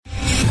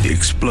The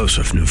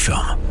explosive new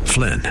film,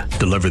 Flynn,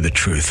 deliver the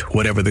truth,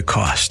 whatever the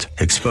cost,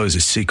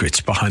 exposes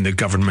secrets behind the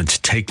government's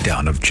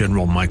takedown of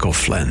General Michael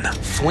Flynn.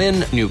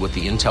 Flynn knew what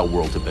the intel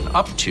world had been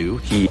up to.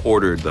 He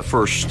ordered the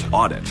first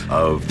audit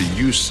of the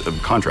use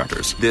of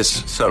contractors.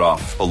 This set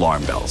off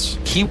alarm bells.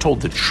 He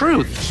told the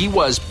truth. He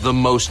was the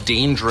most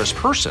dangerous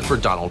person for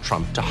Donald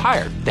Trump to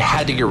hire. They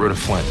had to get rid of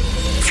Flynn.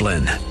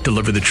 Flynn,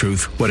 deliver the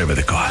truth, whatever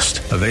the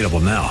cost. Available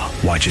now.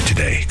 Watch it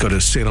today. Go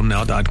to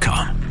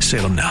salemnow.com.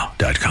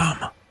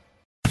 salemnow.com.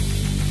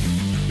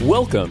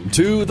 Welcome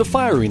to The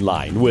Firing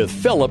Line with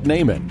Philip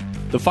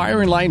Naiman. The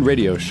Firing Line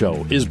radio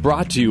show is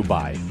brought to you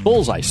by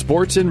Bullseye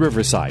Sports in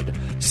Riverside,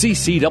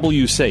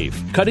 CCW Safe,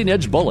 Cutting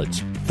Edge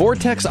Bullets,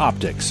 Vortex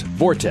Optics,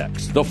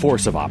 Vortex, the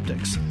force of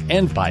optics,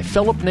 and by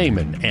Philip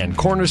Naiman and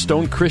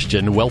Cornerstone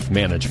Christian Wealth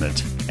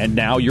Management. And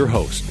now your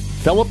host,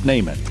 Philip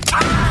Naiman.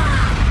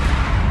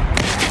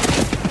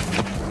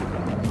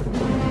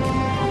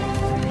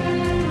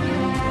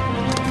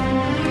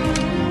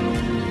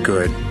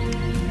 Good.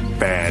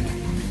 Bad.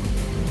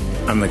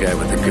 I'm the guy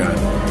with the gun.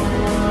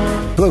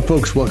 Hello,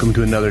 folks. Welcome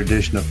to another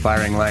edition of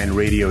Firing Line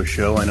Radio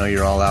Show. I know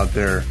you're all out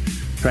there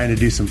trying to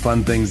do some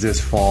fun things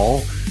this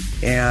fall,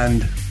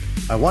 and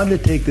I wanted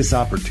to take this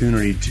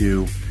opportunity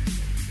to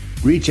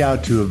reach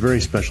out to a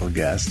very special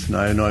guest.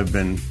 Now, I know I've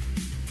been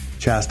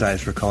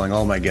chastised for calling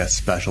all my guests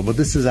special, but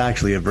this is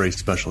actually a very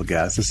special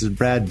guest. This is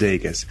Brad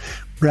Dacus.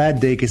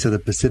 Brad Dacus of the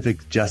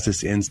Pacific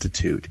Justice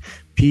Institute.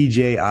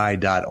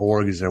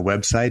 PJI.org is their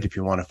website if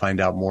you want to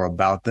find out more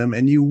about them,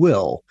 and you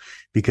will,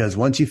 because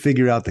once you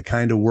figure out the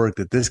kind of work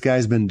that this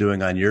guy's been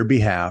doing on your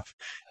behalf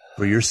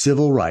for your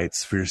civil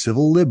rights, for your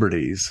civil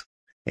liberties,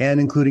 and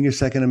including your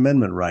Second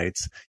Amendment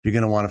rights, you're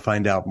going to want to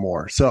find out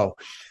more. So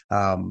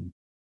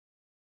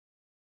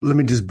let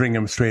me just bring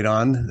him straight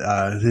on.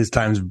 His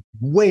time's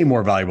way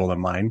more valuable than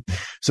mine.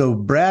 So,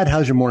 Brad,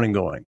 how's your morning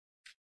going?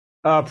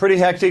 Pretty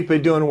hectic,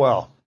 but doing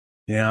well.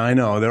 Yeah, I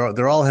know.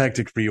 They're all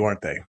hectic for you,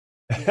 aren't they?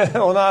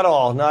 Well, not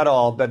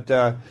all. But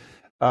the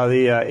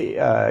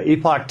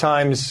Epoch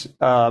Times,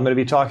 I'm going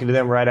to be talking to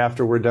them right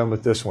after we're done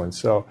with this one.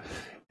 So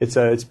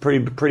it's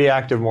pretty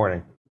active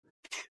morning.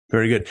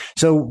 Very good.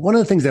 So one of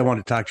the things I want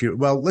to talk to you,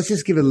 well, let's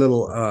just give a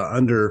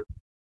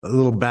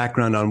little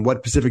background on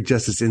what Pacific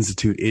Justice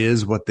Institute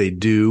is, what they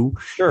do,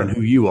 Sure. And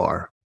who you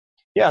are.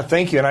 Yeah,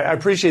 thank you. And I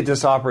appreciate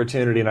this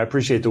opportunity, and I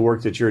appreciate the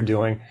work that you're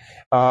doing.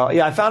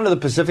 I founded the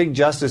Pacific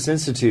Justice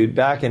Institute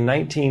back in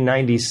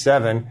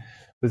 1997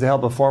 with the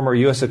help of former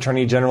U.S.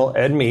 Attorney General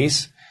Ed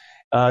Meese.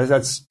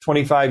 That's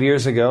 25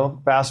 years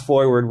ago. Fast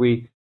forward,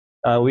 we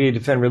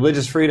defend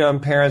religious freedom,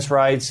 parents'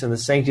 rights, and the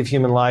sanctity of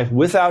human life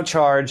without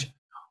charge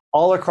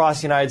all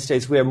across the United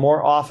States. We have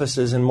more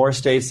offices in more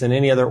states than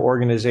any other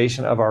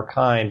organization of our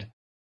kind,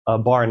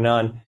 bar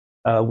none.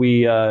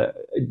 We are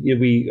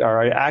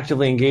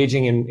actively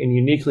engaging in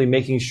uniquely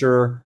making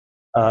sure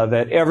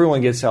that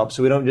everyone gets help.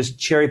 So we don't just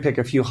cherry pick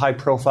a few high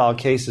profile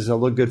cases that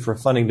look good for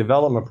funding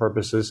development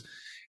purposes.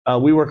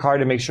 We work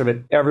hard to make sure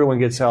that everyone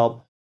gets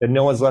help, that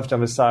no one's left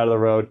on the side of the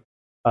road.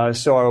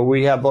 So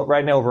we have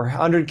right now over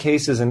 100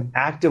 cases in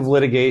active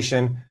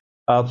litigation.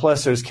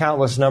 Plus there's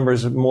countless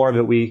numbers more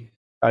that we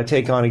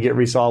take on and get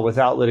resolved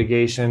without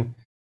litigation.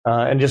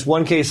 And just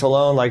one case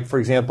alone, like for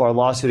example, our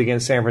lawsuit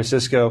against San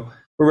Francisco,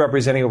 we're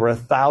representing over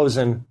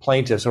 1,000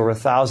 plaintiffs, over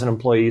 1,000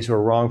 employees who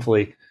are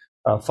wrongfully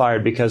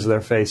fired because of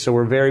their faith. So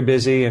we're very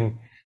busy, and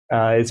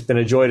it's been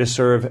a joy to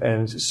serve,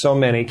 and so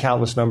many,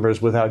 countless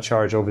numbers without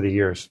charge over the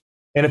years.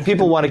 And if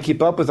people want to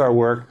keep up with our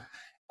work,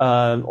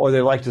 or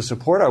they like to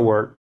support our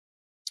work,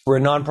 we're a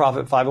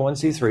nonprofit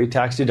 501c3,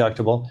 tax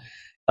deductible,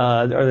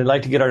 or they'd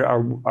like to get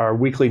our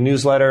weekly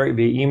newsletter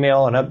via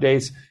email and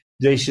updates,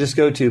 they should just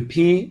go to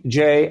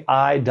pji.org.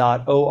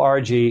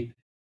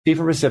 P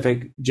for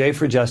Pacific, J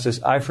for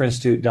Justice, I for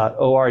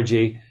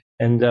Institute.org,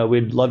 and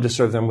we'd love to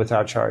serve them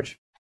without charge.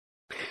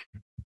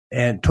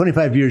 And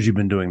 25 years you've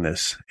been doing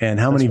this. And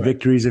how many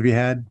victories have you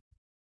had?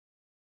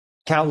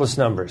 Countless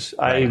numbers.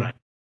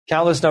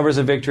 Countless numbers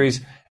of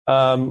victories.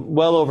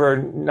 Well over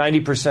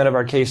 90% of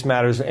our case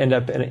matters end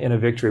up in a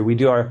victory. We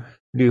do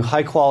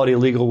high quality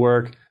legal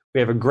work. We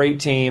have a great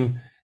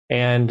team,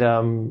 and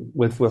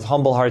with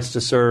humble hearts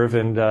to serve,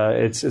 and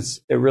it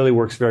really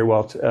works very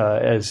well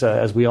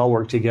as we all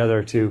work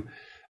together to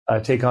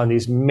take on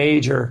these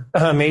major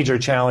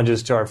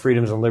challenges to our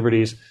freedoms and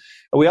liberties.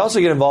 We also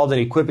get involved in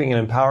equipping and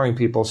empowering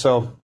people.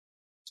 So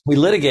we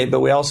litigate,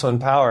 but we also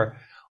empower.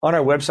 On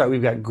our website,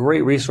 we've got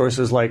great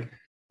resources like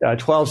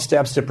 12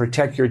 steps to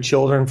protect your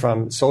children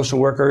from social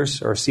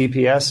workers or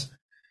CPS.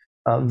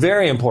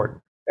 Very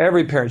important.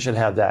 Every parent should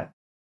have that.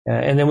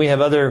 And then we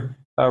have other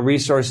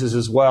resources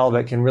as well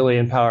that can really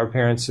empower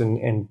parents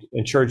and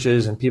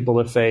churches and people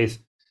of faith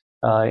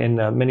in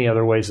many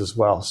other ways as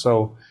well.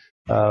 So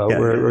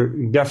we're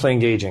definitely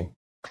engaging.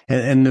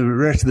 And the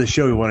rest of the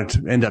show, we wanted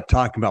to end up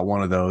talking about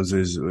one of those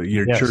is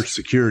your church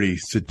security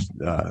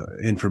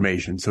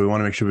information. So we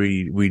want to make sure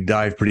we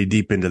dive pretty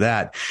deep into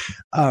that.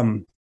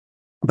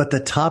 But the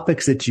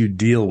topics that you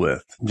deal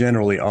with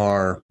generally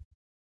are,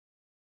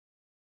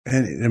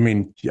 and I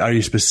mean, are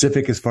you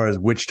specific as far as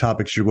which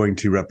topics you're going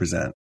to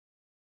represent?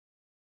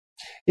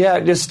 Yeah,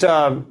 just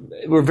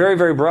we're very,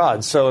 very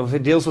broad. So if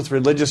it deals with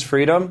religious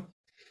freedom,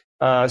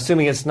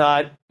 assuming it's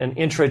not an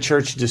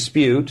intra-church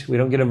dispute, we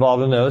don't get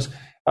involved in those.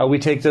 We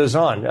take those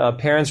on.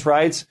 Parents'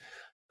 rights,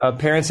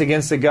 parents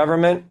against the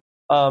government,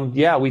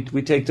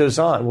 we take those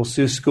on. We'll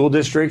sue school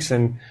districts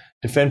and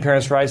defend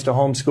parents' rights to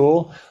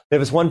homeschool.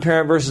 If it's one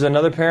parent versus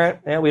another parent,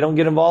 we don't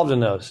get involved in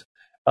those.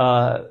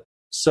 And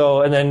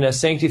then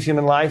sanctity of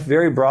human life,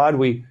 very broad.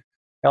 We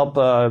help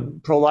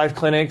pro-life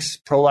clinics,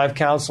 pro-life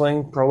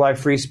counseling, pro-life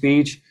free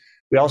speech.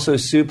 We also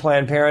sue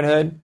Planned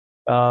Parenthood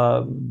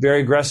very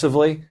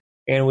aggressively.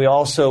 And we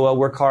also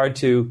work hard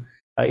to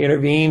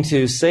intervene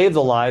to save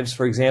the lives,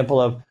 for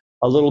example, of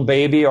a little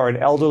baby or an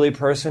elderly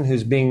person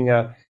who's being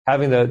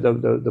having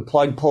the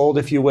plug pulled,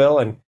 if you will,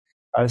 and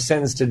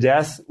sentenced to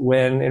death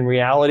when in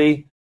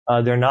reality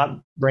they're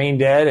not brain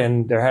dead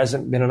and there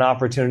hasn't been an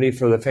opportunity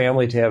for the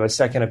family to have a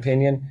second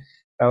opinion.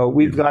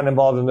 We've gotten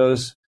involved in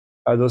those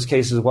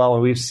cases as well,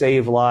 and we've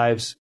saved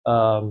lives,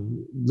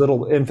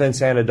 little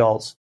infants and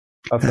adults.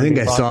 I think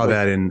I saw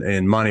that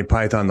in Monty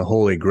Python, The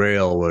Holy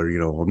Grail, where,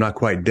 I'm not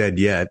quite dead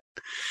yet.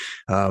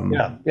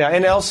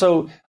 And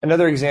also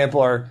another example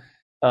are,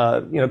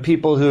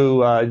 people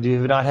who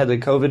do not have the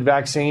COVID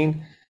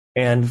vaccine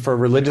and for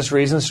religious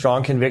reasons,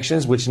 strong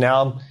convictions, which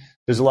now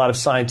there's a lot of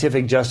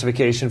scientific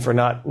justification for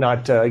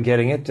not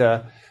getting it.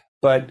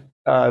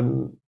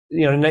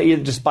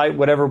 Despite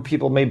whatever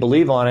people may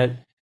believe on it,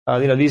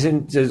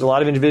 there's a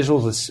lot of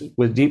individuals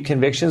with deep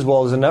convictions.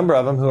 Well, there's a number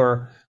of them who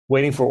are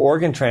waiting for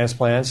organ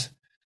transplants,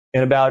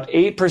 and about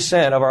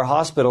 8% of our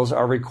hospitals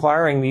are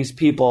requiring these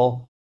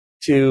people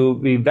to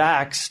be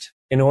vaxxed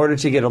in order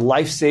to get a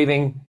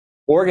life-saving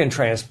organ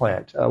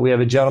transplant. We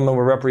have a gentleman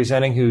we're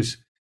representing who's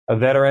a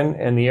veteran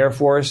in the Air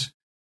Force,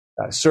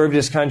 served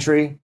his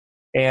country,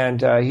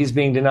 and he's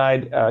being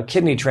denied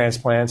kidney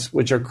transplants,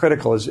 which are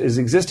critical. His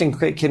existing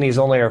kidneys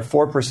only are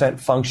 4%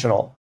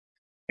 functional,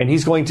 and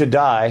he's going to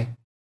die.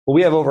 Well,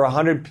 we have over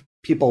 100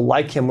 people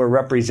like him we're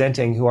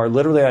representing who are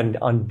literally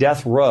on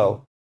death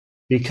row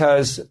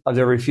because of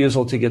their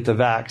refusal to get the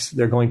vax.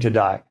 They're going to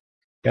die.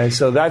 And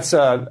so that's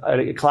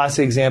a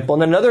classic example.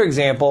 And another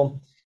example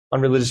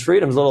on religious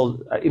freedom is a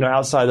little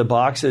outside the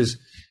box is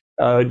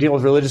dealing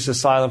with religious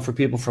asylum for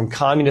people from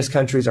communist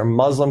countries or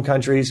Muslim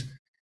countries,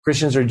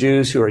 Christians or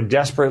Jews who are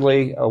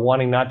desperately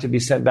wanting not to be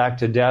sent back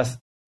to death.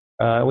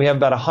 We have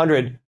about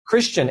 100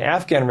 Christian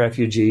Afghan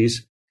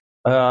refugees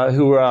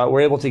who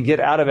were able to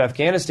get out of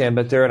Afghanistan,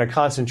 but they're in a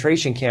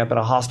concentration camp in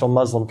a hostile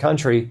Muslim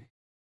country.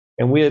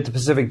 And we at the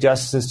Pacific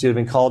Justice Institute have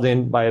been called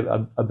in by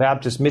a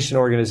Baptist mission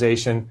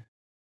organization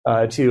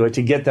to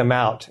get them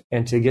out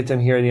and to get them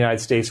here in the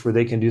United States where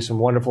they can do some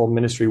wonderful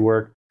ministry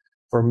work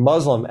for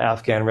Muslim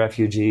Afghan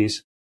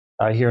refugees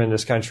here in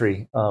this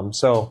country.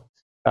 So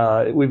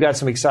we've got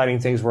some exciting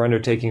things we're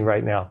undertaking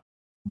right now.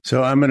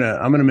 So I'm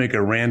gonna make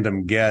a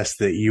random guess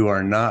that you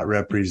are not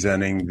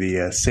representing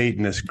the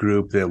Satanist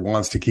group that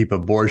wants to keep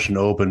abortion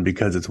open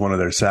because it's one of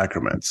their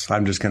sacraments.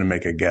 I'm just gonna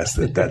make a guess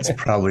that that's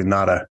probably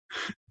not a.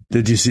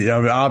 Did you see? I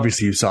mean,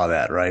 obviously, you saw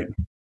that, right?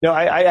 No,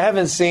 I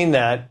haven't seen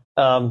that.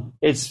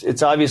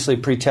 It's obviously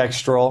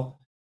pretextual.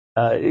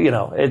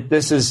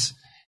 This is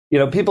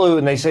people who,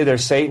 when they say they're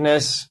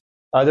Satanists,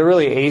 they're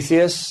really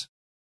atheists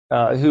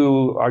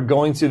who are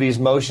going through these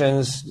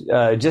motions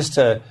just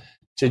to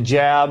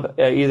jab,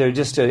 either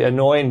just to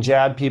annoy and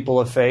jab people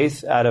of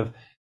faith out of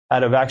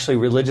actually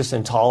religious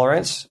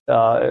intolerance,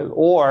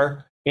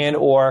 or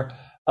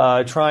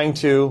trying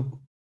to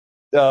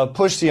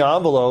push the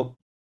envelope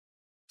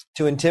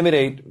to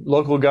intimidate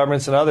local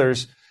governments and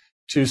others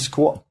to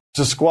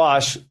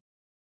squash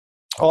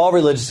all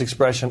religious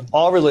expression,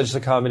 all religious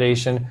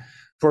accommodation,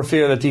 for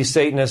fear that these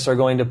Satanists are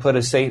going to put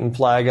a Satan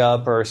flag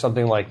up or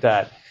something like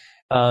that.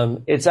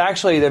 They're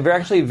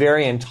actually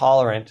very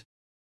intolerant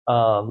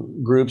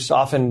groups,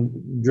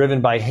 often driven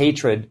by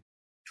hatred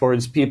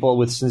towards people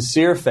with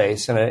sincere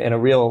faith and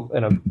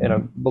a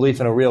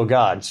belief in a real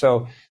God.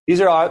 So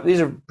these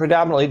are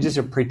predominantly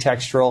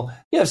pretextual.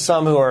 You have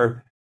some who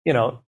are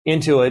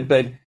into it,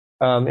 but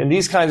in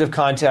these kinds of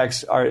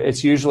contexts,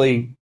 it's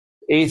usually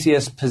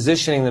atheists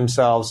positioning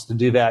themselves to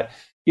do that.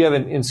 You have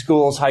in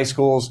schools, high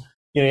schools,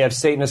 you have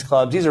Satanist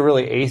clubs. These are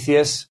really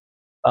atheists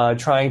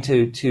trying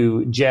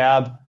to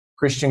jab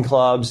Christian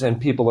clubs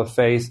and people of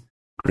faith.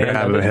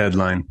 Grab a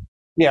headline.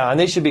 Yeah, and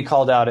they should be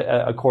called out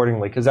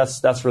accordingly, because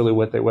that's really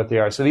what they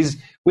are. So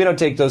we don't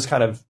take those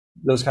kind of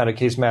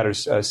case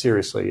matters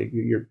seriously.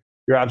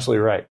 You're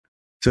absolutely right.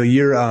 So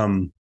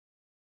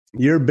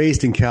you're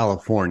based in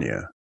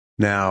California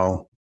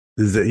now.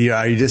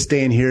 Are you just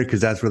staying here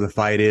because that's where the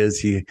fight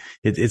is?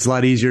 It's a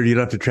lot easier. You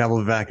don't have to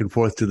travel back and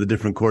forth to the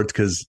different courts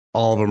because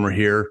all of them are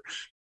here.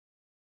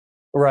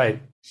 Right.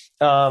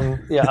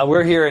 I'm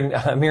here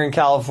in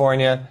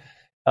California.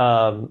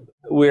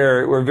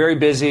 We're very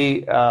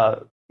busy.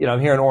 I'm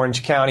here in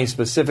Orange County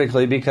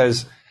specifically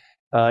because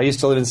I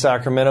used to live in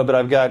Sacramento, but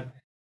I've got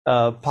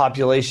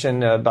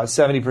population, about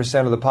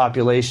 70% of the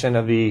population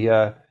of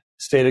the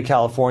state of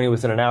California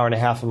within an hour and a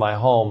half of my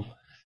home.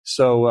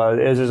 So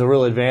there's a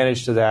real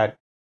advantage to that.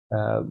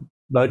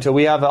 But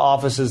we have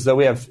offices,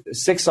 we have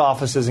 6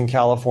 offices in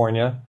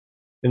California.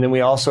 And then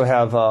we also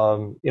have,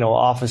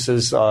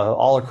 offices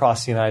all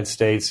across the United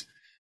States,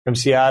 from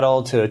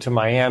Seattle to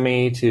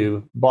Miami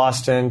to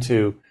Boston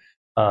to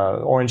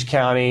Orange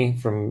County,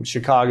 from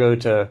Chicago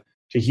to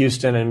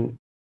Houston and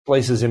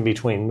places in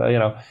between.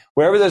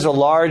 Wherever there's a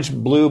large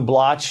blue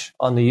blotch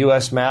on the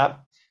U.S.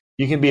 map,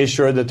 you can be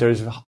assured that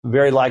there's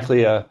very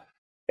likely a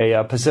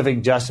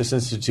Pacific Justice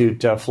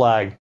Institute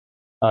flag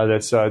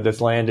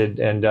that's landed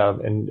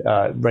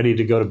and ready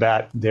to go to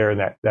bat there in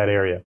that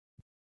area.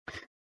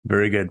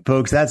 Very good,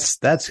 folks.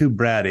 That's who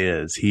Brad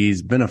is.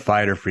 He's been a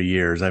fighter for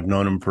years. I've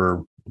known him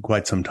for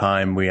quite some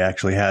time. We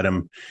actually had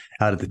him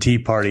out at the Tea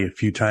Party a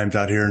few times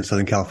out here in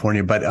Southern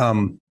California. But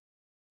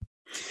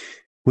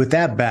with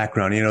that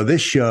background,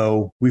 this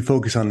show, we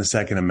focus on the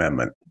Second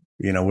Amendment.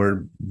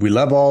 We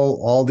love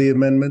all the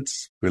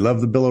amendments. We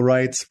love the Bill of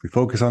Rights. We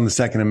focus on the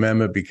Second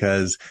Amendment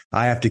because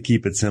I have to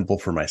keep it simple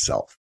for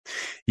myself.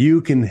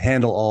 You can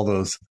handle all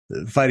those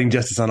fighting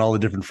justice on all the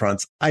different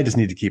fronts. I just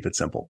need to keep it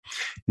simple.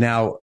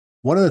 Now,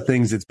 one of the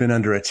things that's been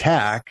under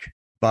attack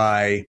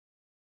by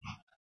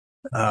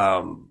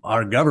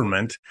our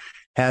government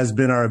has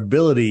been our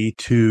ability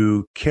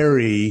to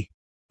carry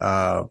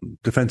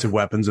defensive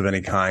weapons of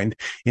any kind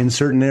in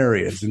certain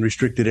areas, in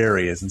restricted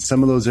areas. And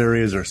some of those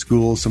areas are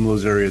schools, some of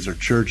those areas are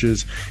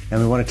churches. And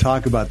we want to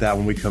talk about that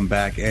when we come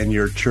back, and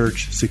your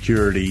church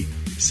security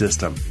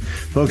system.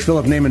 Folks,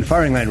 Philip Naiman,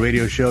 Firing Line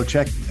Radio Show.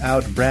 Check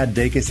out Brad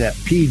Dacus at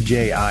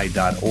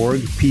pji.org,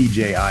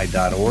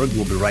 pji.org.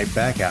 We'll be right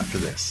back after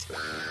this.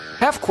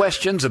 Have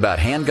questions about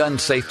handgun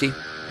safety,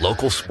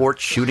 local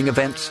sports shooting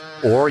events,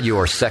 or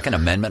your Second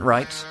Amendment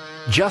rights?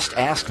 Just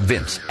ask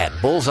Vince at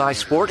Bullseye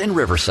Sport in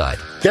Riverside.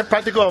 Get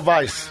practical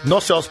advice, no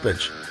sales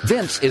pitch.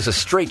 Vince is a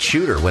straight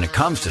shooter when it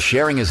comes to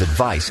sharing his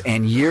advice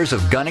and years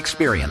of gun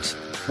experience.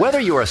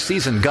 Whether you're a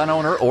seasoned gun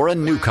owner or a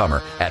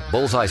newcomer, at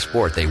Bullseye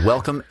Sport they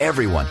welcome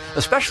everyone,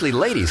 especially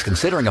ladies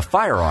considering a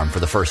firearm for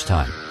the first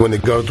time. When they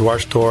go to our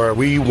store,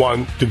 we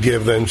want to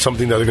give them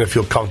something that they're going to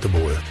feel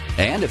comfortable with.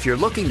 And if you're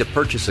looking to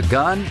purchase a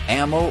gun,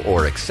 ammo,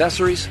 or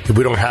accessories, if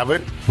we don't have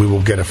it, we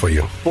will get it for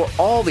you. For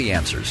all the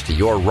answers to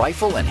your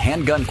rifle and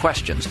handgun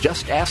questions,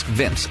 just ask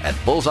Vince at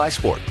Bullseye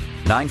Sport.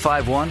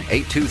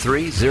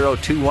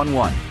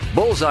 951-823-0211.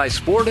 Bullseye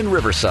Sport in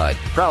Riverside,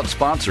 proud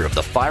sponsor of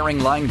the Firing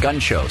Line Gun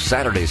Show,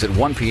 Saturdays at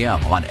 1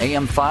 p.m. on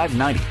AM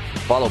 590.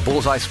 Follow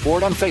Bullseye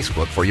Sport on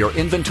Facebook for your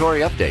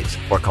inventory updates,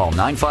 or call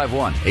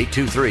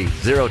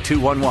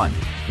 951-823-0211.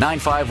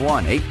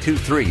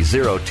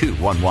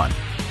 951-823-0211.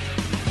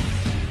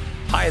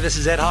 Hi, this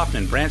is Ed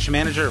Hoffman, branch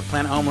manager of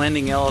Planet Home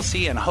Lending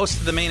LLC and host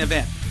of The Main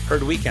Event,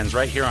 heard weekends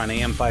right here on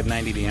AM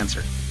 590 The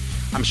Answer.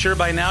 I'm sure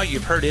by now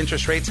you've heard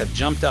interest rates have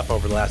jumped up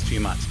over the last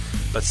few months,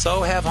 but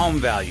so have home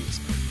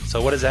values.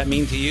 So what does that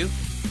mean to you?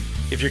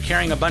 If you're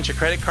carrying a bunch of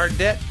credit card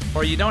debt,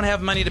 or you don't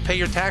have money to pay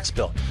your tax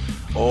bill,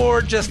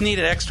 or just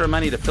needed extra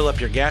money to fill up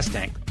your gas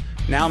tank,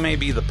 now may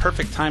be the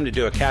perfect time to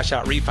do a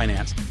cash-out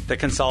refinance to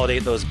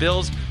consolidate those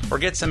bills or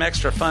get some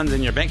extra funds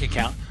in your bank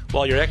account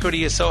while your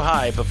equity is so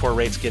high before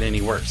rates get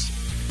any worse.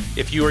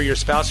 If you or your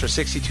spouse are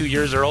 62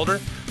 years or older,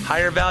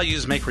 higher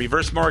values make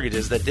reverse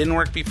mortgages that didn't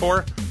work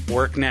before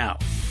work now.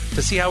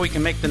 To see how we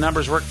can make the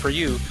numbers work for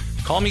you,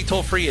 call me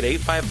toll-free at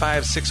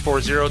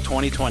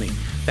 855-640-2020.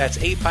 That's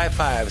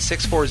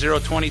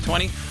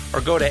 855-640-2020,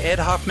 or go to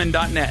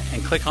edhoffman.net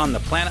and click on the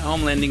Planet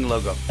Home Lending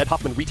logo. Ed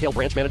Hoffman, Retail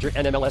Branch Manager,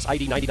 NMLS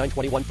ID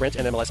 9921, Branch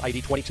NMLS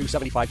ID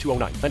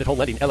 2275209. Planet Home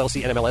Lending,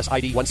 LLC, NMLS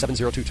ID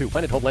 17022.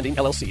 Planet Home Lending,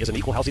 LLC is an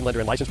equal housing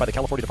lender and licensed by the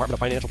California Department of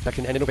Financial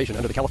Protection and Innovation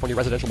under the California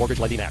Residential Mortgage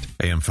Lending Act.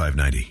 AM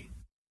 590,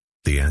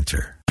 The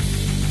Answer.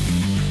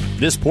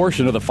 This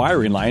portion of the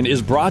Firing Line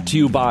is brought to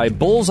you by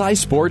Bullseye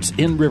Sports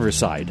in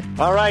Riverside.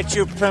 All right,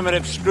 you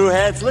primitive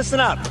screwheads, listen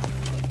up.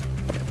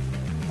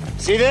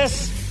 See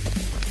this?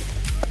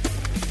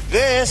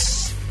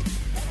 This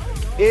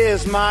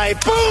is my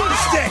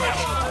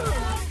boomstick!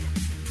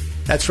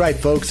 That's right,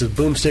 folks. It's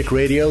Boomstick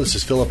Radio. This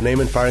is Philip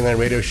Naiman, Firing Line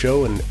Radio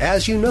Show. And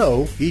as you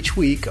know, each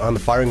week on the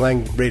Firing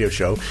Line Radio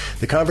Show,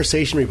 the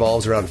conversation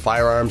revolves around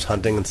firearms,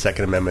 hunting, and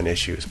Second Amendment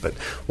issues. But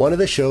one of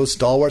the show's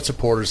stalwart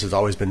supporters has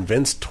always been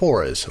Vince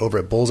Torres over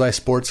at Bullseye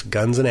Sports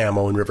Guns and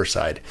Ammo in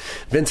Riverside.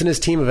 Vince and his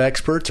team of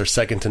experts are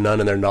second to none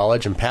in their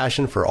knowledge and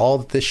passion for all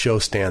that this show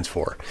stands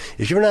for.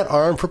 If you're not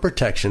armed for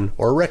protection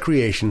or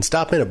recreation,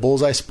 stop in at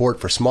Bullseye Sport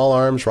for small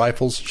arms,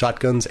 rifles,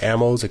 shotguns,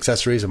 ammos,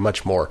 accessories, and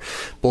much more.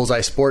 Bullseye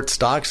Sport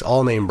stocks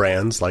all name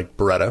brands like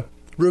Beretta,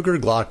 Ruger,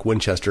 Glock,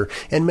 Winchester,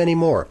 and many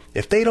more.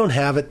 If they don't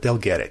have it, they'll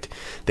get it.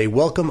 They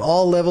welcome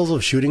all levels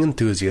of shooting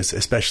enthusiasts,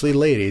 especially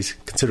ladies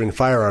considering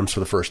firearms for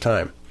the first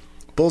time.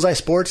 Bullseye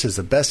Sports is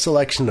the best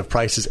selection of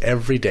prices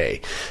every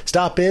day.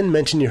 Stop in,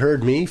 mention you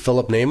heard me,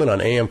 Philip Naiman, on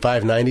AM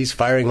 590's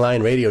Firing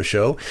Line Radio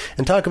Show,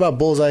 and talk about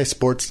Bullseye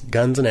Sports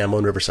Guns and Ammo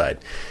in Riverside.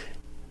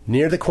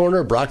 Near the corner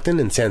of Brockton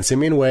and San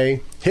Simeon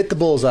Way, hit the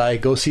bullseye,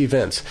 go see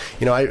Vince.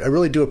 You know, I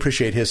really do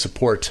appreciate his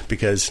support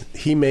because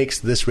he makes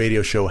this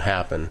radio show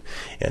happen.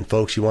 And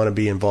folks, you want to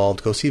be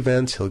involved, go see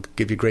Vince. He'll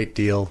give you a great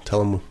deal.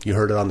 Tell him you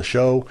heard it on the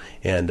show,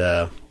 and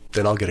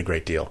then I'll get a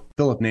great deal.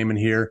 Philip Naiman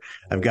here.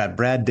 I've got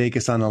Brad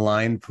Dacus on the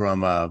line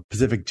from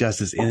Pacific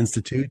Justice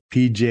Institute,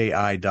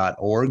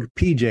 PJI.org.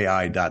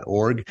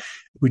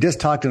 We just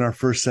talked in our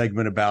first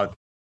segment about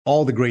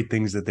all the great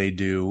things that they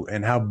do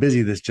and how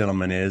busy this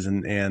gentleman is.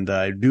 And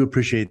I do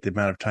appreciate the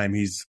amount of time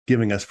he's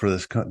giving us for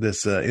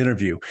this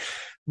interview.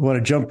 I want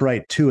to jump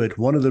right to it.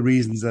 One of the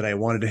reasons that I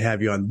wanted to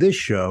have you on this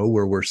show,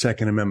 where we're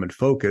Second Amendment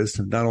focused,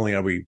 and not only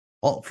are we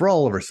for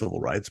all of our civil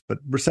rights, but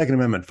we're Second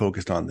Amendment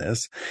focused on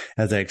this,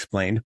 as I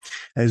explained,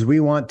 is we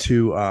want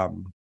to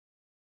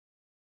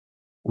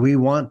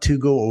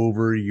go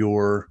over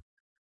your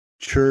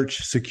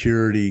church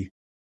security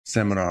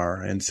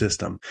seminar and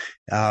system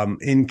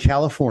in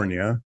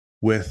California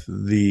with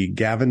the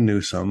Gavin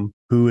Newsom,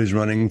 who is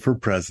running for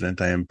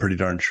president. I am pretty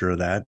darn sure of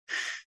that.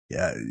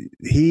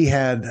 He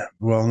had,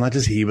 well, not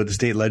just he, but the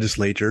state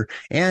legislature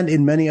and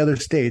in many other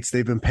states,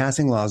 they've been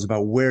passing laws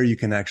about where you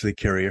can actually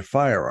carry a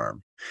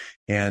firearm.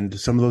 And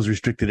some of those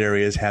restricted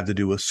areas have to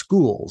do with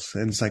schools.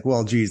 And it's like,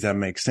 well, geez, that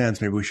makes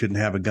sense. Maybe we shouldn't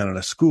have a gun in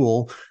a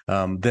school.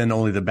 Then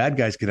only the bad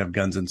guys can have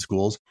guns in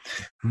schools.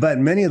 But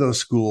many of those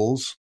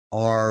schools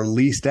are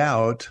leased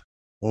out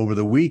over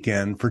the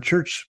weekend for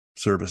church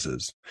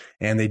services.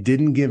 And they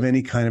didn't give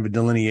any kind of a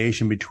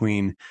delineation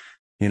between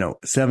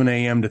 7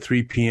 a.m. to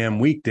 3 p.m.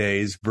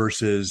 weekdays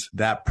versus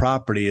that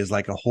property is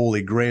like a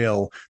holy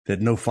grail that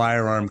no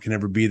firearm can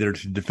ever be there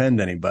to defend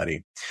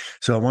anybody.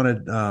 So I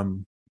want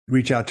to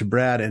reach out to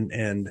Brad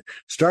and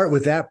start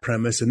with that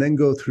premise and then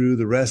go through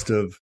the rest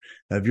of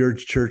your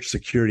church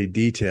security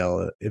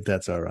detail, if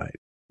that's all right.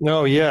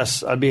 No,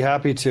 yes, I'd be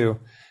happy to.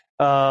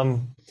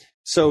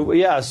 So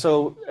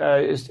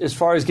as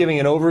far as giving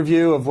an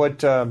overview of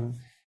what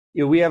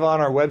we have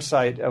on our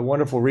website, a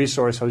wonderful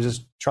resource. I was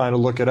just trying to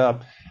look it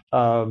up.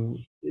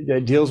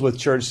 That deals with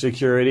church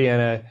security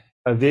and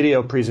a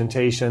video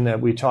presentation that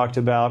we talked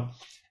about.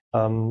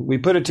 We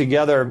put it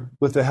together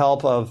with the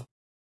help of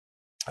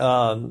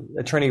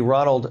Attorney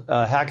Ronald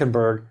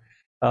Hackenberg.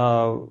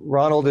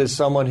 Ronald is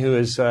someone who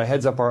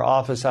heads up our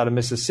office out of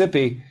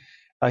Mississippi.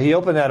 He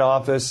opened that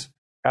office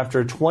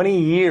after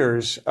 20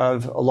 years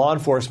of law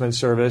enforcement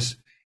service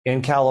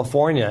in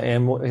California,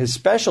 and one of his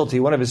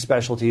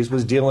specialties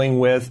was dealing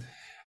with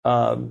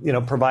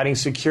providing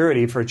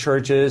security for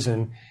churches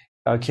and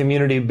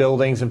community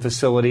buildings and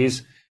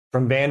facilities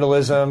from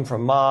vandalism,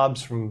 from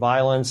mobs, from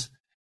violence,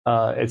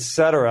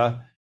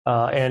 etc.,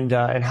 and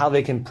how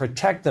they can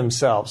protect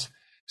themselves.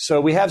 So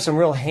we have some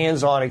real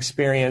hands-on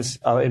experience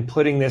in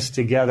putting this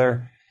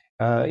together.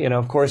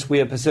 Of course,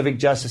 we at Pacific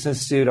Justice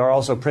Institute are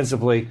also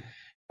principally,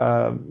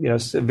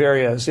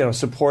 very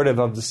supportive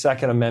of the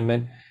Second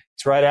Amendment.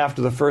 It's right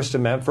after the First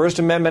Amendment. First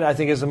Amendment, I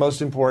think, is the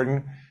most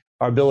important.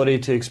 Our ability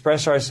to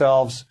express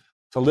ourselves,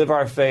 to live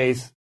our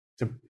faith,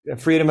 to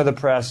freedom of the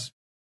press,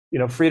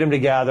 freedom to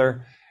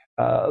gather.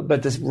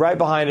 But this right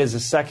behind it is the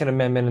Second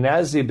Amendment, and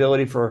that is the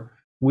ability for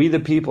we the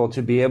people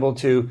to be able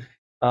to,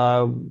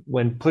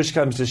 when push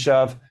comes to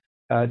shove,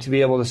 to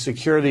be able to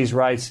secure these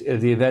rights in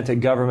the event that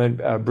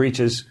government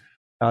breaches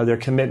their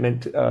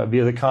commitment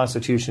via the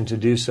Constitution to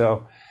do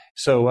so.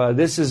 So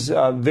this is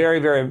a very,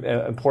 very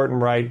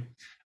important right.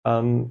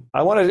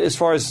 I want to, as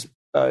far as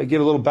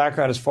give a little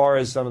background as far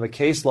as some of the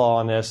case law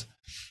on this,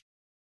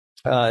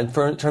 in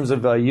terms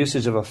of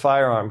usage of a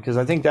firearm, because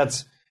I think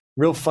that's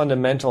real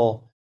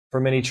fundamental for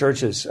many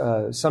churches.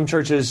 Some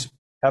churches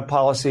have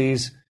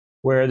policies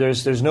where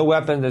there's no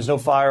weapon, there's no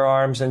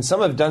firearms, and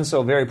some have done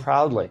so very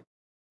proudly,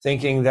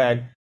 thinking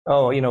that,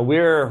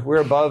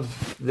 we're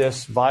above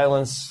this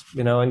violence,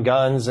 and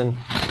guns, and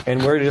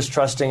we're just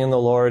trusting in the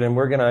Lord, and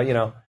we're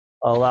gonna,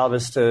 allow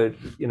this to,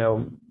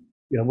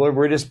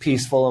 we're just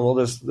peaceful, and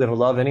we'll just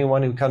love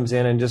anyone who comes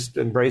in and just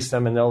embrace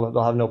them, and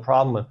they'll have no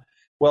problem.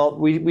 Well,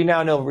 we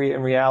now know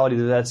in reality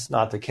that that's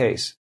not the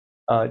case.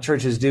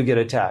 Churches do get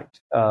attacked,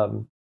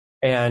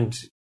 and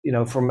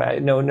from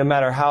no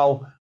matter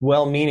how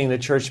well-meaning the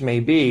church may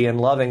be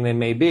and loving they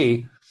may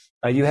be,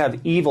 you have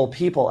evil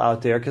people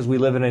out there because we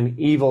live in an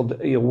evil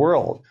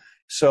world.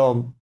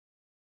 So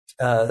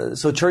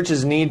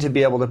churches need to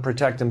be able to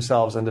protect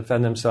themselves and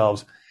defend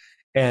themselves.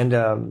 And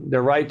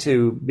their right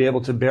to be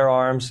able to bear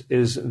arms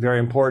is very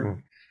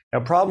important. Now,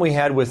 a problem we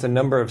had with a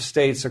number of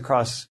states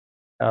across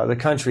the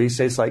country,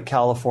 states like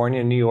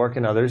California, New York,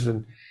 and others,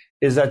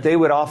 is that they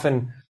would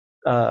often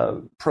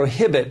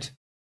prohibit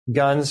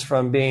guns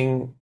from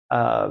being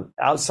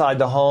outside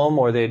the home,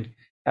 or they'd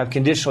have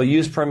conditional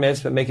use permits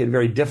but make it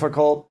very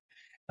difficult.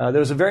 There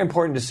was a very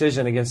important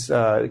decision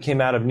that came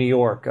out of New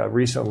York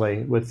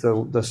recently with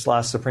the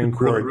last Supreme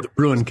Court. The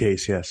Bruin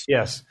case, yes.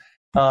 Yes,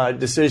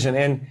 decision.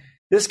 And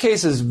this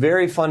case is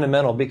very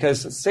fundamental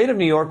because the state of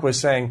New York was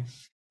saying,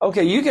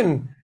 okay, you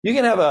can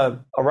have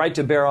a right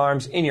to bear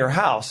arms in your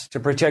house to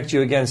protect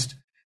you against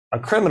a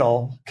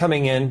criminal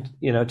coming in,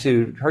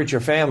 to hurt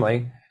your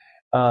family.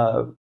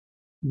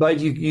 But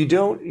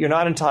you're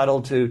not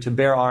entitled to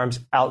bear arms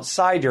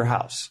outside your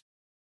house.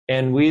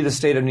 And we, the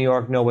state of New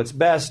York, know what's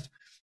best.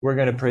 We're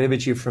going to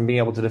prohibit you from being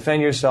able to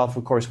defend yourself.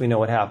 Of course, we know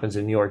what happens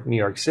in New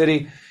York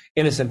City.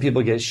 Innocent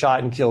people get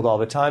shot and killed all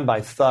the time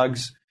by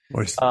thugs.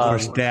 Or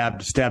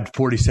stabbed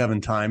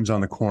 47 times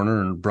on the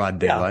corner in broad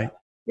daylight.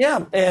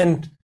 Yeah.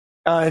 And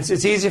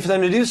it's easy for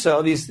them to do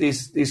so.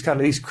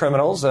 These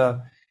criminals,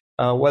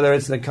 whether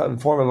it's in the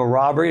form of a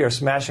robbery or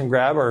smash and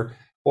grab, or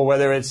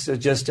whether it's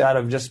just out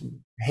of just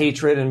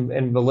hatred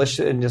and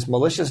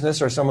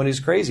maliciousness, or someone who's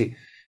crazy.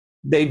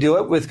 They do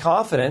it with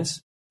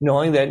confidence,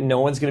 knowing that no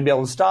one's going to be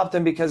able to stop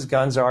them because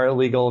guns are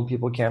illegal and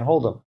people can't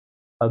hold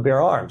them,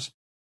 bear arms.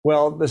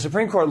 Well, the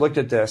Supreme Court looked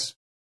at this,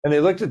 and they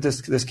looked at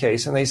this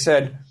case, and they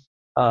said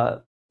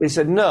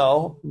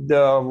no,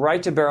 the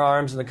right to bear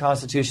arms in the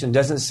Constitution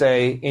doesn't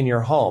say in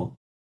your home.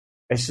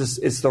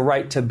 It's the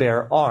right to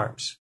bear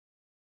arms.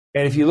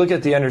 And if you look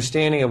at the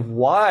understanding of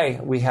why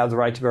we have the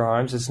right to bear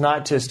arms, it's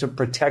not just to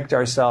protect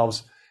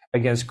ourselves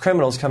against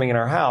criminals coming in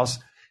our house.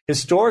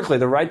 Historically,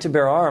 the right to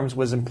bear arms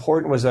was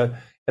important,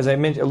 as I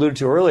alluded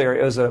to earlier,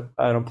 it was an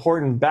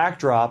important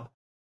backdrop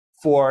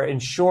for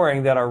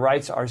ensuring that our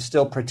rights are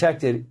still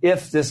protected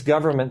if this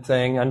government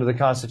thing under the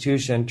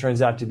Constitution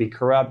turns out to be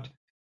corrupt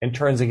and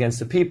turns against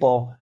the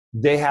people.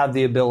 They have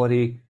the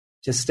ability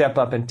to step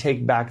up and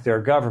take back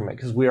their government,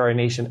 because we are a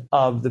nation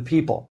of the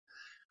people.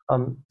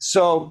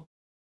 So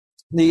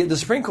the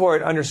Supreme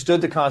Court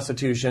understood the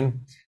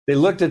Constitution. They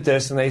looked at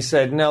this and they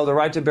said, no, the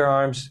right to bear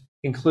arms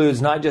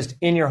includes not just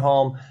in your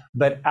home,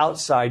 but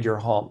outside your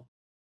home.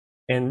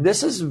 And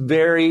this is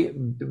very,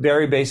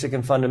 very basic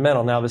and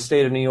fundamental. Now, the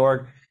state of New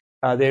York,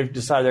 they've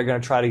decided they're going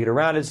to try to get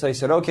around it. So they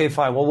said, okay,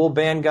 fine. Well, we'll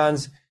ban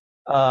guns,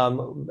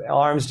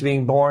 arms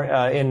being born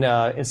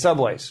in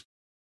subways.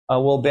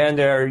 We'll ban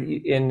there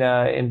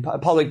in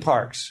public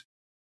parks.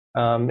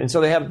 And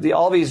so they have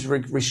all these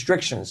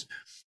restrictions.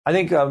 I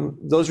think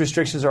those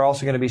restrictions are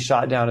also going to be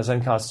shot down as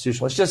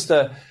unconstitutional. It's just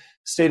the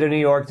state of New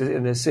York,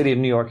 and the city of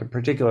New York in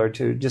particular,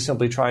 to just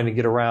simply trying to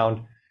get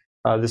around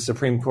the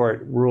Supreme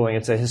Court ruling.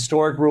 It's a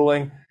historic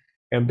ruling.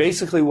 And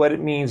basically what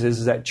it means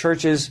is that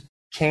churches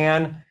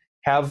can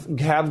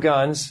have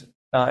guns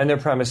in their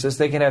premises.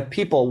 They can have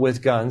people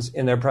with guns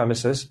in their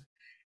premises.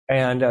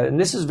 And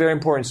this is very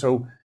important.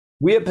 So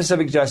we at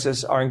Pacific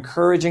Justice are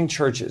encouraging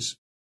churches.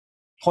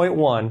 Point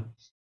one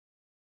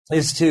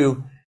is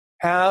to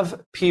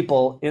have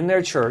people in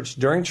their church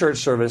during church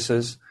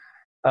services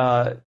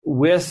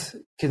with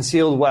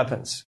concealed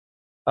weapons.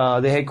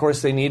 Of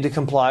course, they need to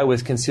comply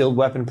with concealed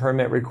weapon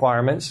permit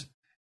requirements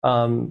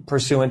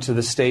pursuant to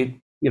the state,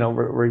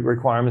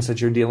 requirements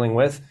that you're dealing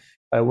with.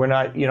 We're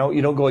not, you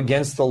don't go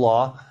against the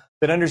law,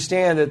 but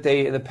understand that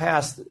they, in the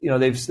past,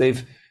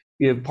 they've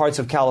parts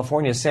of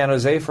California, San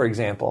Jose, for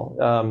example,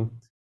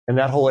 and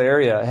that whole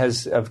area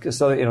has, the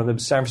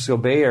San Francisco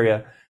Bay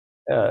Area,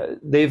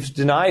 they've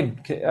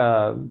denied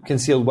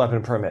concealed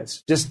weapon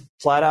permits, just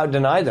flat out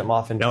denied them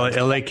often.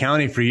 LA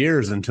County for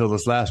years until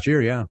this last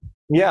year. Yeah.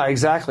 Yeah,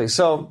 exactly.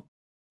 So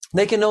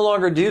they can no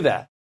longer do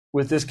that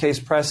with this case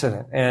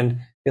precedent. And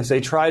if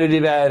they try to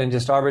do that and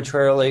just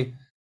arbitrarily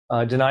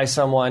deny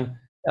someone,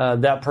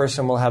 that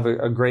person will have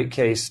a great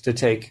case to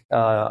take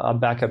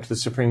back up to the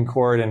Supreme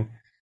Court. And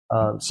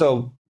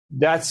so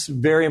that's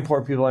very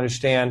important. People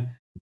understand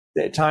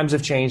that times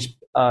have changed.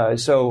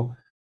 So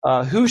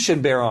who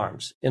should bear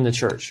arms in the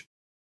church?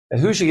 And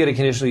who should get a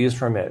conditional use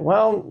permit?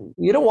 Well,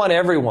 you don't want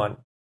everyone.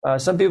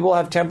 Some people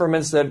have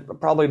temperaments that are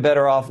probably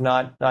better off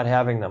not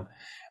having them.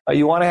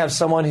 You want to have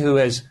someone who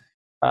has,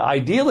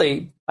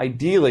 ideally,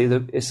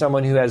 is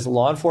someone who has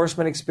law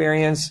enforcement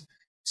experience,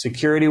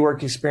 security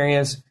work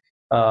experience,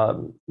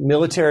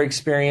 military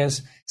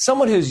experience,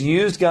 someone who's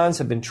used guns,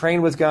 have been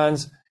trained with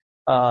guns.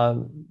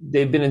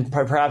 They've been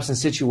perhaps in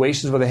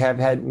situations where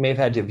they may have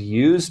had to have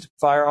used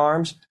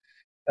firearms.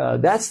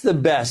 That's the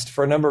best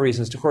for a number of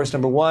reasons. Of course,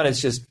 number one,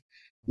 it's just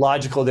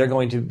logical. They're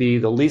going to be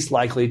the least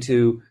likely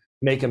to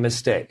make a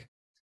mistake.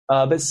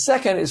 But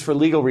second is for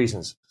legal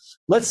reasons.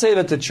 Let's say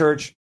that the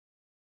church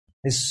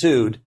is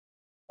sued.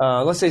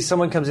 Let's say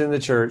someone comes into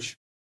the church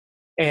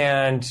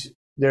and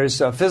there's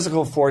a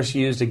physical force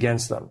used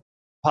against them,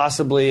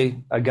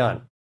 possibly a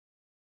gun.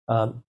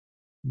 Do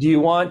you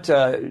want,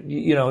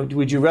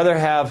 would you rather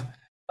have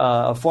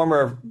a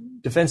former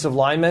defensive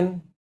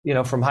lineman,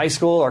 from high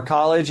school or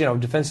college,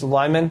 defensive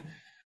lineman,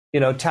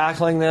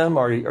 tackling them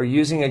or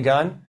using a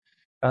gun?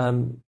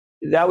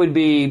 That would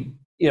be,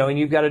 and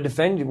you've got to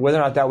defend whether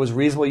or not that was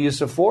reasonable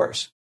use of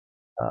force.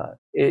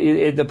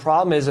 The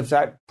problem is if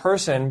that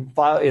person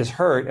is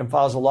hurt and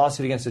files a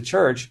lawsuit against the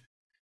church,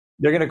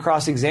 they're going to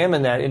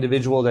cross-examine that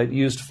individual that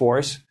used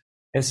force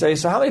and say,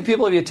 so how many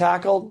people have you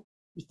tackled?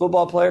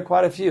 Football player?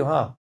 Quite a few,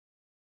 huh?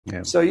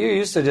 Yeah. So you're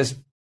used to just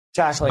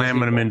tackling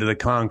slamming people. them into the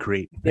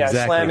concrete. Yeah,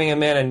 exactly. Slamming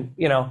them in and,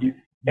 You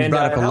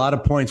brought up a lot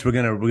of points. We're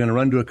gonna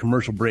run to a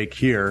commercial break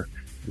here.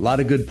 A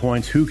lot of good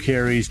points. Who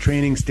carries,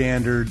 training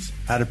standards,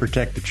 how to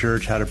protect the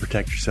church, how to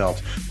protect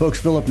yourselves. Folks,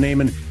 Philip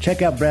Naiman,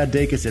 check out Brad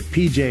Dacus at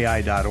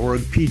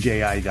pji.org,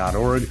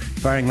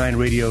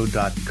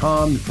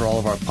 firinglineradio.com for all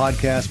of our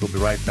podcasts. We'll be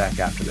right back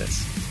after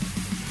this.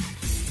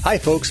 Hi,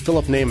 folks.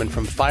 Philip Naiman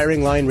from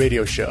Firing Line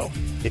Radio Show.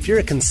 If you're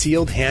a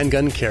concealed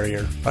handgun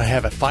carrier or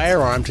have a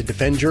firearm to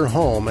defend your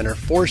home and are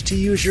forced to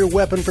use your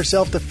weapon for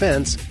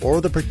self-defense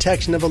or the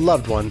protection of a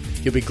loved one,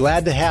 you'll be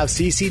glad to have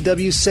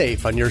CCW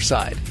Safe on your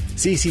side.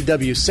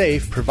 CCW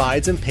Safe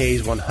provides and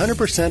pays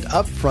 100%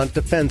 upfront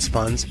defense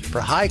funds for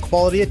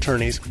high-quality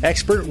attorneys,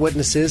 expert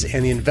witnesses,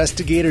 and the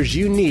investigators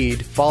you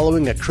need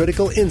following a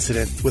critical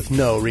incident with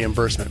no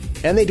reimbursement.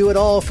 And they do it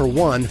all for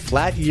one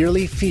flat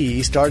yearly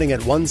fee starting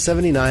at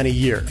 $179 a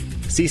year.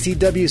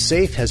 CCW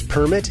Safe has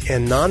permit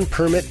and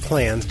non-permit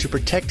plans to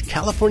protect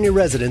California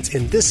residents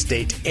in this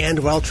state and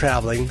while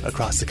traveling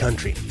across the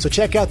country. So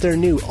check out their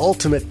new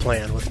Ultimate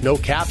Plan with no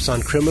caps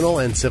on criminal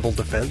and civil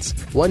defense,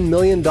 $1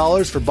 million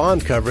for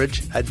bond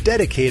coverage, a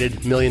dedicated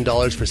 $1 million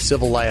for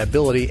civil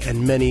liability,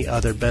 and many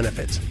other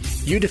benefits.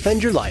 You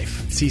defend your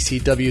life.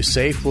 CCW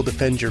Safe will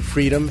defend your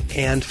freedom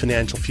and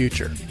financial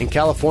future. In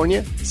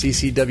California,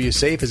 CCW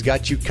Safe has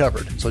got you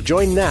covered. So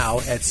join now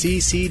at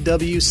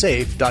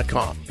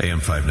ccwsafe.com. AM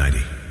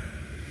 590,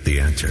 The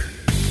Answer.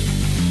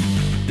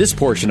 This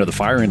portion of the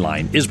Firing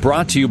Line is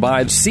brought to you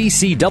by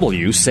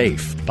CCW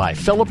Safe by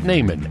Philip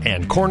Naiman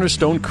and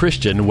Cornerstone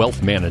Christian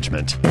Wealth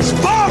Management.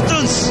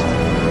 Spartans,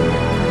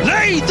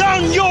 lay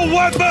down your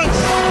weapons!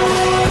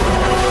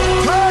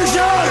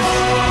 Persians,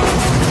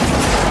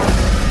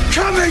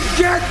 come and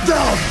get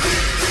them!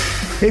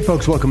 Hey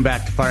folks, welcome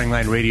back to Firing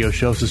Line Radio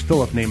Show. This is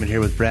Philip Naiman here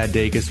with Brad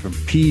Dacus from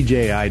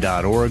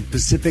PJI.org,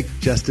 Pacific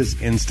Justice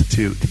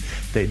Institute.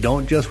 They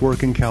don't just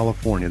work in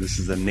California. This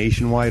is a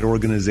nationwide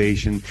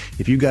organization.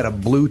 If you've got a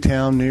blue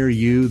town near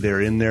you,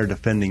 they're in there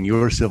defending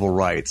your civil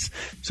rights.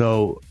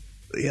 So,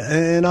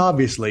 and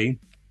obviously,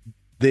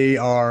 they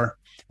are,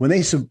 when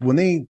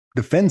they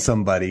defend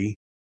somebody,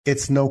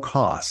 it's no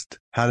cost.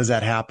 How does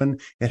that happen?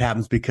 It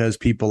happens because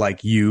people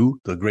like you,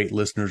 the great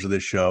listeners of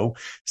this show,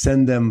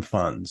 send them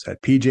funds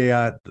at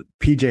PJI.org.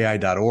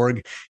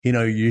 You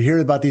know, you hear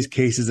about these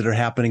cases that are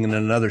happening in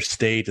another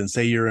state and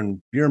say you're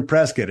in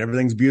Prescott.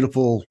 Everything's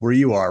beautiful where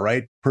you are,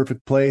 right?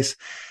 Perfect place.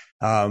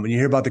 When you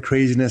hear about the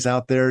craziness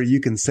out there,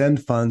 you can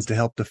send funds to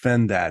help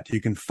defend that.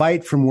 You can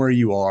fight from where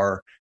you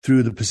are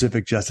through the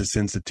Pacific Justice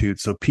Institute.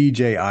 So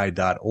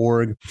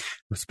PJI.org.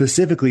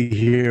 Specifically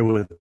here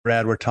with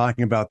Brad, we're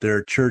talking about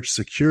their church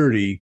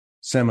security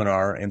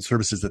seminar and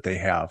services that they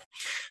have.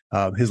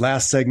 His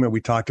last segment,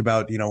 we talked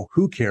about,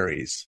 who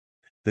carries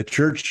the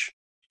church.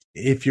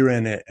 If you're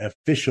in an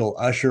official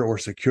usher or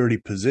security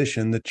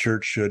position, the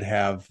church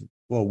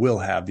will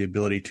have the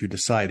ability to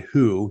decide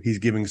who. He's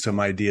giving some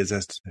ideas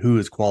as to who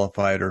is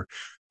qualified or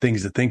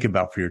things to think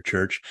about for your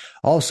church.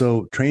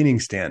 Also, training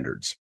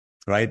standards.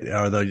 Right?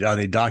 Are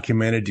they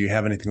documented? Do you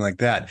have anything like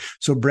that?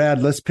 So,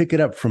 Brad, let's pick it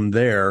up from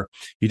there.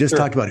 You just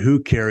talked about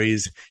who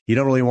carries. You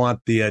don't really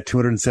want the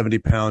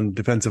 270-pound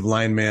defensive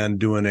lineman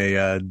doing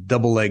a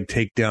double leg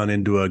takedown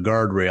into a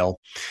guardrail,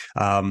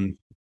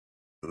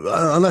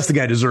 unless the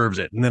guy deserves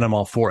it, and then I'm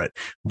all for it.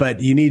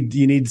 But you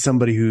need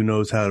somebody who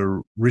knows how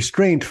to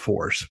restraint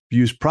force,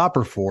 use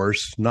proper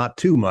force, not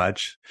too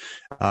much.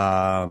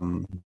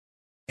 And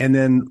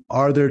then,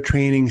 are there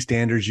training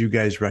standards you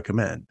guys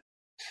recommend?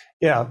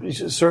 Yeah,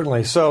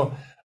 certainly. So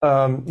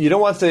you don't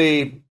want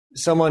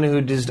someone who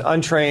is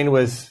untrained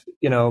with,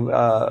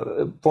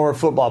 former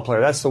football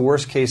player. That's the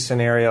worst case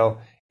scenario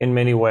in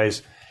many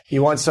ways.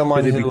 You want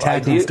someone who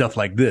tackling stuff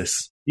like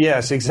this.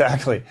 Yes,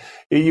 exactly.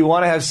 You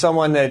want to have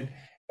someone that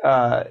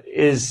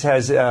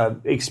has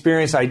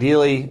experience,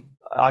 ideally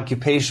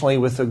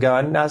occupationally, with a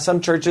gun. Now,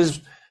 some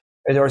churches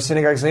or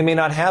synagogues, they may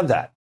not have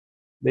that.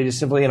 They just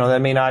simply, they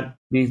may not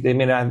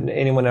have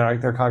anyone in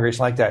their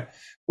congregation like that.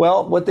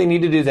 Well, what they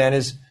need to do then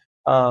is,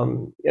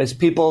 as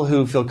people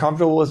who feel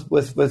comfortable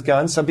with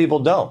guns, some people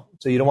don't.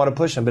 So you don't want to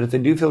push them. But if they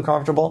do feel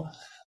comfortable,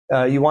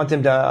 you want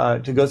them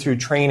to go through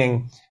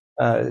training,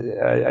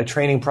 a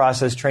training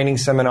process, training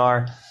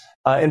seminar.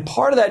 And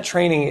part of that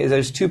training is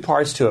there's two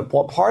parts to it.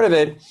 Part of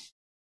it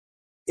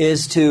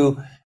is to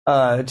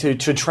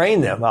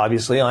train them,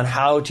 obviously, on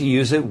how to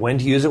use it,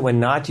 when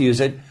not to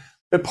use it.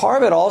 But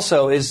part of it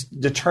also is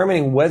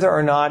determining whether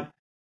or not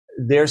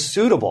they're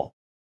suitable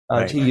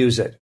to use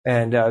it.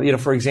 And,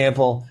 for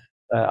example,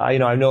 I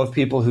know of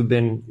people who've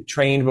been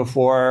trained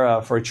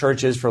before for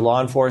churches, for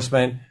law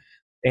enforcement,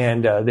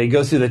 and they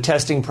go through the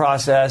testing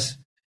process.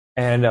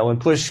 And when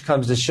push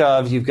comes to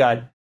shove, you've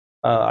got,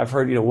 I've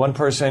heard, one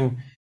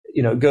person,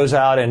 goes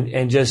out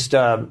and just,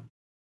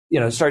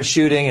 starts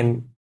shooting,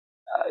 and,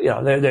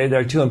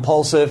 they're too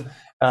impulsive.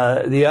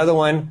 The other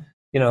one,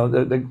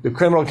 the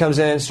criminal comes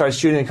in, starts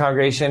shooting the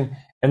congregation,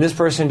 and this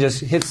person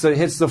just hits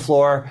the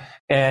floor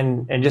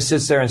and just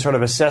sits there and sort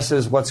of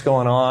assesses what's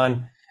going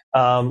on.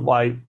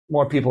 Why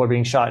more people are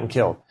being shot and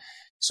killed.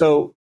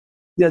 So,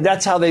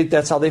 that's how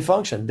they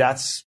function.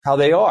 That's how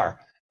they are.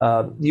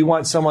 You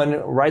want someone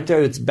right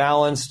there that's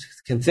balanced,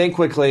 can think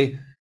quickly,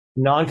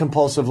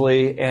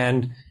 non-compulsively,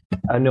 and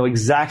know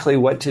exactly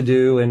what to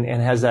do, and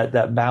has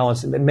that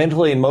balance.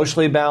 Mentally,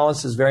 emotionally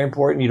balanced is very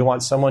important. You don't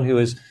want someone who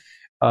is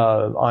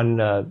on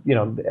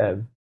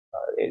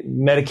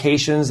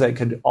medications that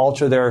could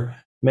alter their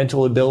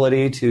mental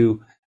ability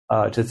to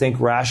think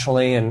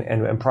rationally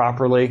and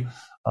properly.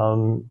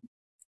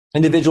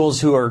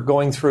 individuals who are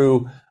going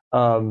through,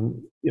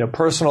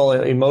 personal,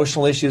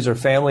 emotional issues or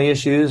family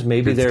issues.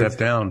 Maybe they're step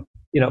down,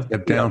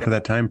 for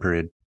that time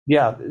period.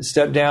 Yeah,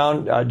 step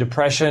down,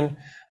 depression,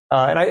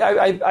 and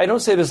I don't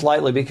say this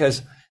lightly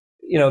because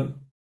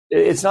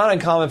it's not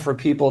uncommon for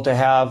people to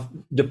have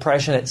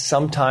depression at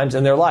some times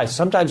in their life.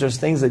 Sometimes there's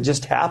things that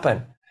just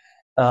happen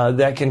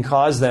that can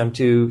cause them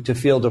to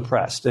feel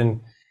depressed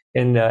and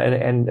in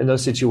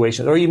those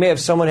situations. Or you may have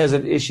someone has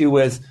an issue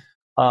with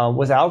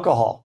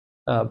alcohol,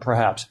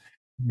 perhaps.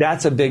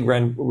 That's a big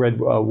red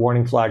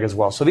warning flag as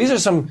well. So these are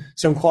some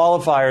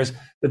qualifiers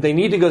that they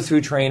need to go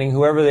through training.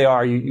 Whoever they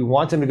are, you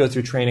want them to go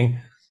through training,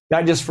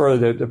 not just for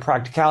the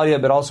practicality of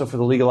it, but also for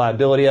the legal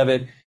liability of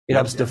it. It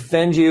helps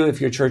defend you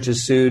if your church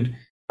is sued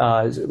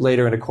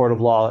later in a court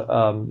of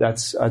law.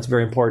 That's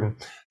very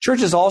important.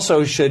 Churches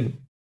also should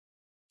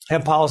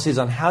have policies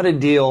on how to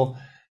deal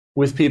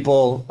with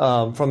people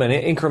from an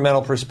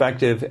incremental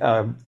perspective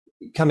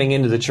coming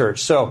into the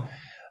church. So,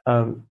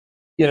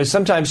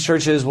 sometimes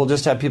churches will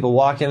just have people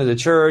walk into the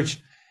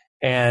church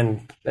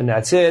and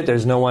that's it.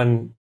 There's no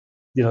one,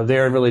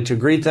 there really to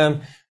greet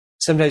them.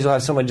 Sometimes you'll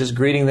have someone just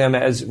greeting them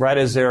right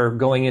as they're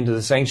going into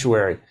the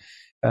sanctuary.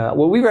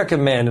 What we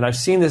recommend, and I've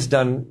seen this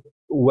done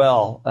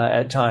well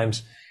at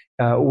times,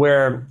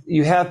 where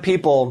you have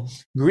people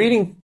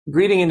greeting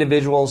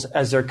individuals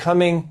as they're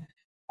coming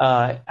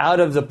out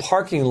of the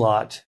parking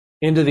lot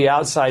into the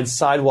outside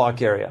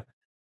sidewalk area.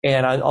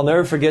 And I'll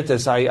never forget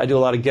this. I do a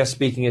lot of guest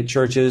speaking at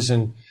churches,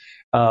 and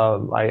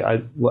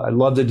I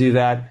love to do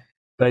that.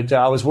 But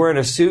I was wearing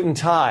a suit and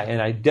tie,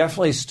 and I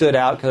definitely stood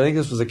out because I think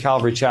this was a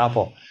Calvary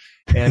Chapel,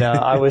 and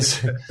I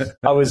was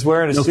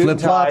wearing a suit and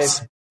tie.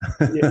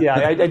 Yeah,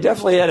 I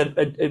definitely had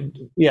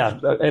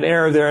an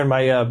error there in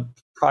my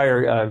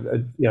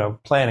prior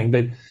planning.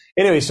 But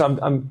anyway, so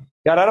I'm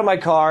got out of my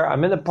car.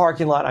 I'm in the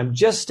parking lot. I'm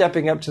just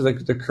stepping up to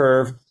the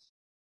curve.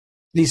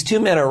 These two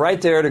men are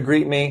right there to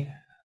greet me,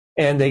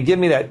 and they give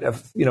me that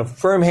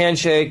firm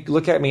handshake,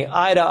 look at me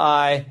eye to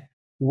eye.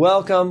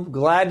 Welcome,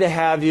 glad to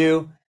have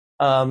you.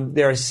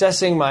 They're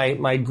assessing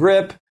my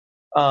grip.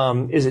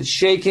 Is it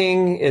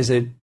shaking? Is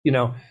it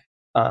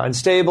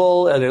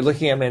unstable? They're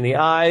looking at me in the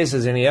eyes.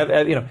 Is any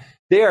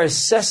they are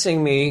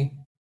assessing me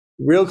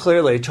real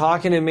clearly,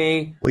 talking to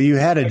me. Well, you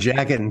had a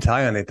jacket and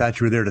tie on. They thought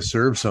you were there to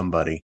serve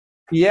somebody.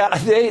 Yeah,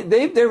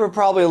 they were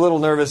probably a little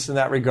nervous in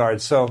that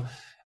regard. So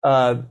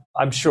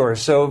I'm sure.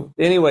 So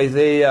anyway,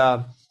 they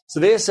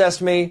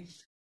assessed me,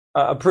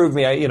 approved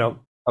me.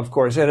 Of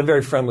course, in a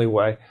very friendly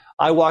way.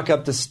 I walk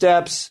up the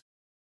steps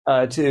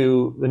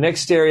to the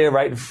next area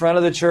right in front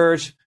of the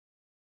church.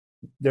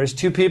 There's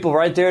two people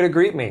right there to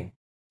greet me,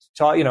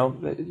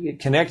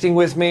 connecting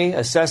with me,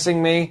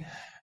 assessing me.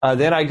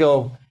 Then I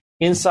go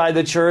inside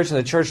the church in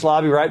the church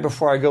lobby right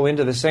before I go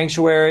into the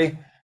sanctuary.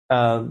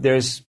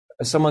 There's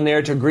someone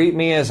there to greet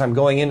me as I'm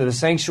going into the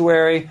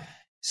sanctuary.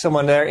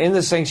 Someone there in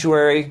the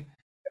sanctuary,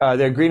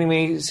 they're greeting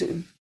me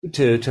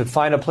to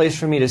find a place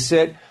for me to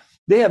sit.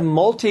 They have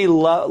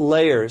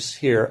multi-layers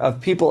here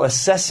of people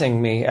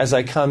assessing me as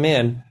I come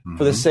in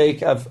for the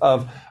sake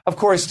of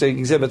course, to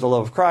exhibit the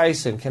love of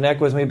Christ and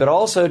connect with me, but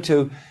also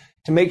to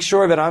make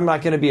sure that I'm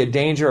not going to be a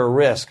danger or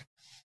risk.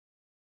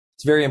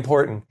 It's very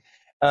important.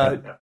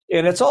 And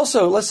it's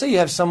also, let's say you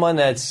have someone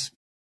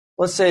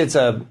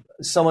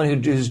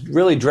someone who's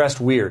really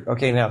dressed weird.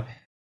 Okay, now,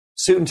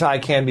 suit and tie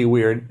can be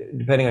weird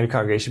depending on your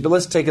congregation, but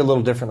let's take it a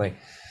little differently.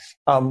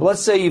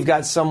 Let's say you've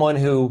got someone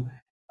who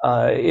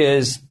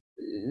is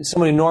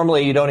someone who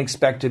normally you don't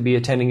expect to be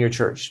attending your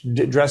church,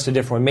 dressed a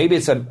different way. Maybe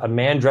it's a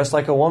man dressed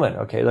like a woman.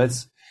 Okay,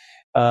 let's,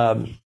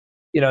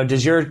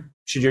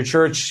 should your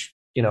church,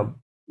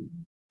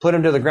 put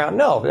them to the ground?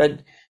 No,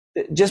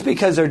 just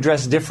because they're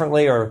dressed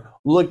differently or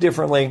look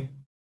differently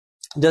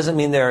doesn't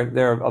mean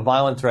they're a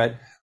violent threat.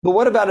 But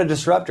what about a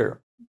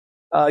disruptor?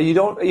 You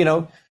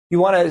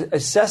want to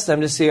assess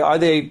them to see, are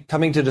they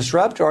coming to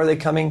disrupt or are they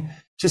coming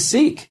to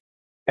seek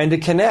and to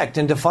connect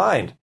and to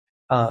find?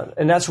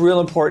 And that's real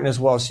important as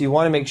well. So you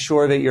want to make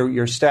sure that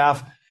your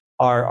staff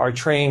are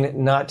trained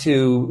not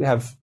to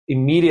have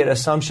immediate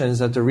assumptions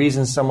that the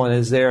reason someone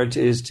is there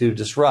is to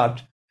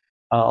disrupt,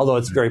 although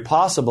it's very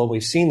possible.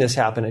 We've seen this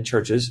happen in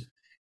churches.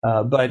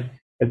 But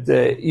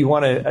you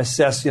want to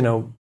assess,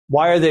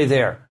 why are they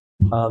there?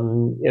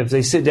 If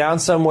they sit down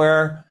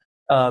somewhere,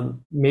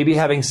 maybe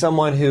having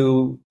someone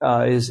who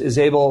is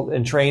able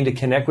and trained to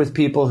connect with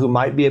people who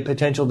might be a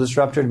potential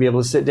disruptor to be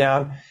able to sit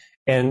down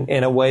and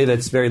in a way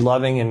that's very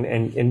loving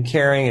and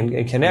caring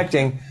and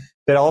connecting,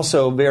 but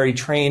also very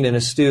trained and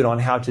astute on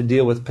how to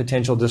deal with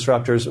potential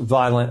disruptors,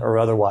 violent or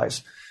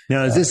otherwise.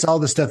 Now, is this all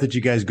the stuff that you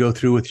guys go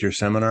through with your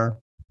seminar?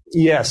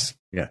 Yes.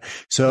 Yeah.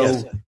 So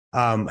yes.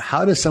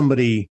 How does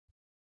somebody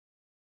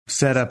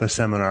set up a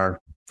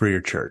seminar for your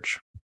church,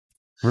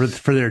 for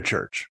their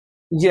church?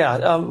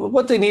 Yeah.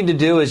 What they need to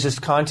do is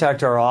just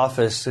contact our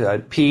office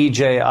at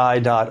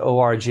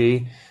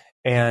pji.org.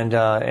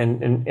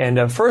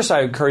 And first,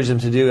 I encourage them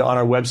to do on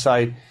our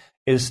website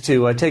is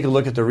to take a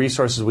look at the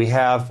resources we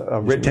have,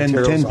 written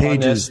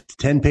materials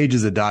 10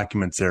 pages of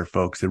documents there,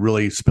 folks, that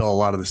really spell a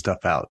lot of the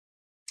stuff out.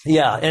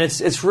 Yeah, and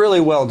it's really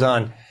well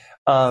done.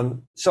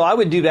 So I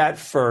would do that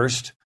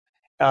first.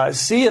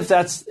 See if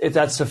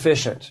that's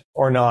sufficient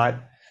or not.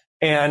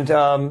 And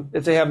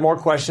if they have more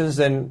questions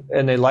and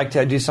they'd like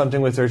to do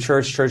something with their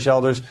church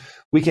elders,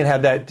 we can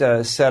have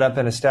that set up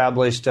and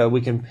established.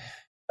 We can,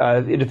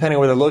 depending on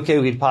where they're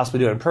located, we could possibly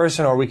do it in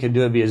person or we could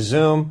do it via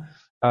Zoom.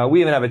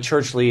 We even have a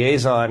church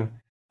liaison,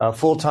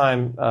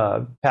 full-time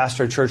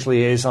pastor church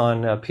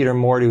liaison, Peter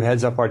Mort, who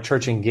heads up our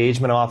church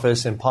engagement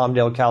office in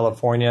Palmdale,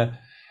 California.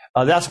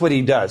 That's what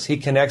he does. He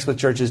connects with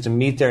churches to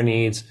meet their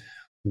needs.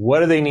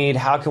 What do they need?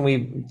 How can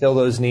we fill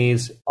those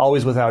needs?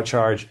 Always without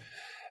charge.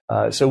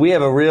 So we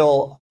have a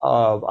real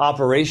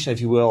operation,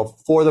 if you will,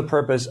 for the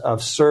purpose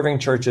of serving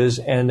churches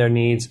and their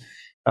needs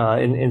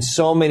in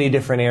so many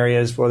different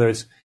areas, whether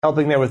it's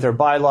helping them with their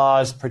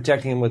bylaws,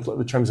 protecting them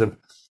with terms of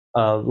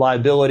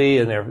liability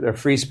and their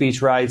free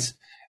speech rights,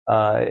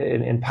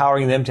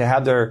 empowering them to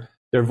have their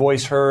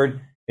voice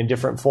heard in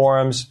different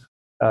forums,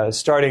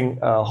 starting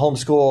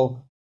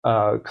homeschool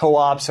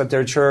co-ops at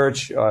their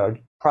church,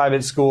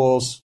 private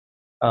schools.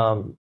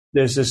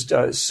 There's just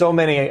so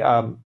many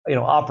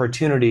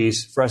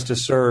opportunities for us to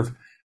serve.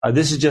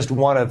 This is just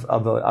one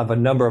of a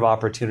number of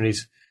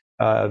opportunities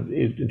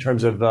in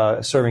terms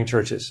of serving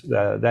churches.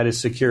 That is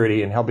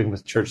security and helping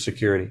with church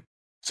security.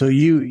 So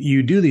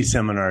you do these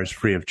seminars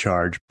free of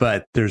charge,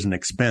 but there's an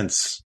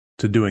expense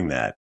to doing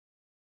that.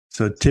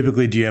 So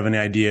typically, do you have any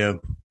idea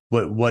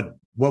what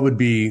would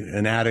be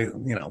an added,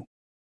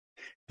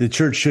 the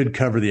church should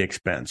cover the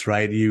expense,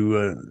 right?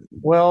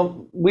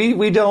 Well,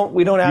 we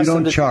don't ask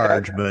them to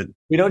charge, but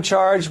we don't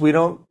charge. We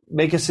don't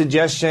make a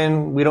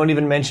suggestion. We don't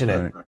even mention it.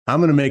 Right. I'm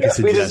going to make a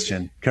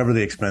suggestion. Cover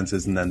the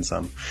expenses and then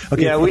some.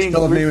 Okay, yeah,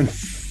 Philip Naiman,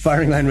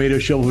 Firing Line Radio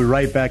Show. We'll be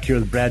right back here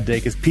with Brad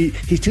Dacus.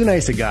 He's too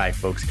nice a guy,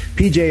 folks.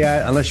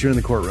 PJI, unless you're in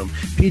the courtroom.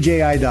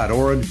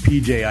 PJI.org,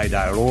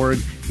 PJI.org.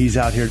 He's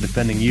out here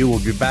defending you. We'll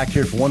be back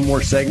here for one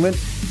more segment,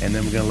 and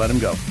then we're going to let him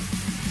go.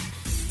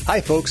 Hi,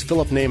 folks.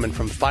 Philip Naiman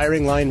from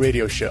Firing Line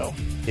Radio Show.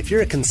 If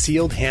you're a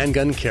concealed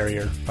handgun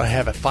carrier or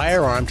have a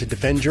firearm to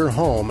defend your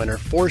home and are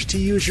forced to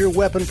use your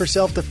weapon for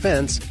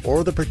self-defense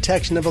or the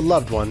protection of a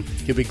loved one,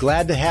 you'll be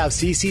glad to have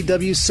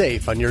CCW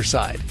Safe on your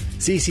side.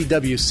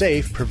 CCW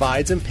Safe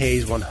provides and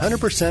pays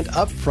 100%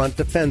 upfront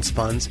defense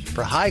funds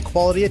for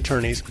high-quality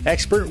attorneys,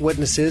 expert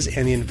witnesses,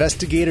 and the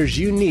investigators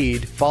you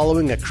need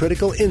following a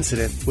critical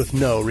incident with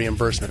no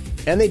reimbursement.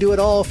 And they do it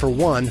all for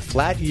one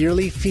flat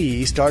yearly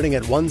fee starting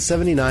at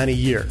 $179 a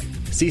year.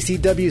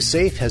 CCW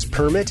Safe has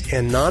permit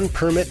and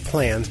non-permit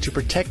plans to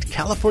protect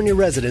California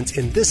residents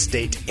in this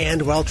state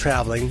and while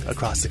traveling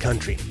across the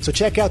country. So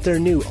check out their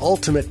new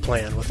Ultimate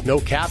Plan with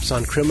no caps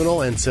on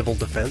criminal and civil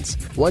defense,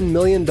 $1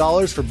 million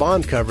for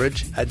bond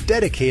coverage, a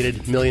dedicated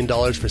 $1 million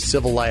for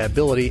civil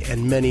liability,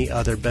 and many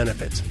other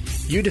benefits.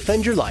 You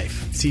defend your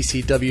life.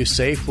 CCW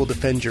Safe will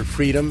defend your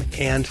freedom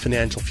and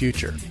financial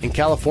future. In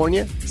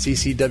California,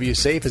 CCW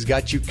Safe has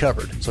got you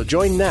covered. So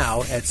join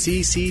now at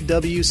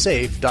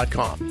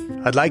ccwsafe.com.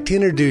 I'd like to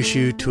introduce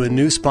you to a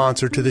new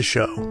sponsor to the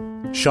show,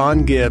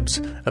 Sean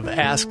Gibbs of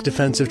Ask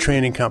Defensive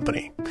Training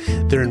Company.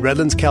 They're in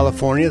Redlands,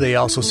 California. They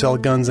also sell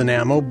guns and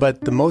ammo,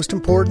 but the most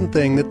important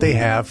thing that they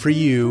have for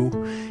you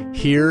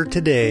here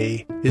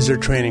today is their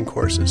training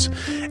courses.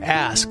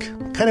 Ask,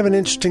 kind of an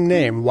interesting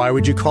name. Why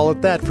would you call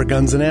it that for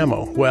guns and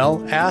ammo?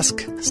 Well,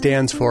 Ask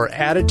stands for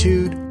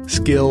Attitude,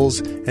 Skills,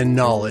 and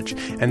Knowledge,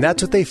 and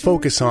that's what they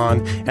focus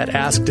on at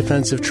Ask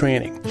Defensive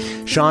Training.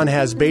 Sean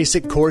has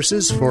basic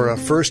courses for a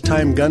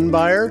first-time gun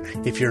buyer.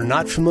 If you're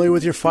not familiar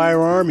with your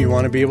firearm, you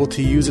want to be able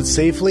to use it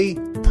safely,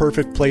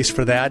 perfect place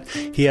for that.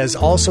 He has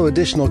also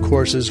additional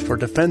courses for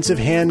defensive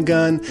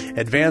handgun,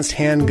 advanced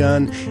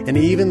handgun, and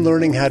even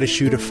learning how to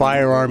shoot a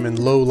firearm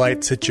in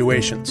low-light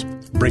situations.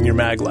 Bring your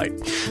mag light.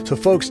 So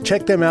folks,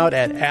 check them out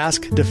at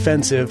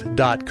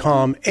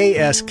askdefensive.com,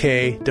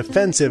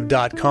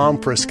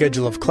 askdefensive.com for a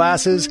schedule of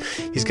classes.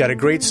 He's got a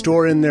great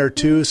store in there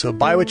too, so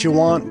buy what you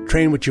want,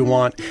 train what you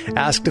want,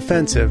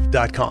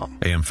 askdefensive.com.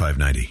 AM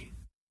 590,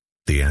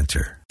 The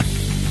Answer.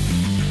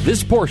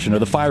 This portion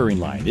of the Firing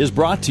Line is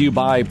brought to you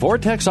by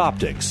Vortex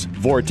Optics.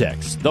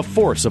 Vortex, the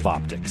force of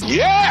optics.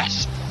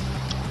 Yes!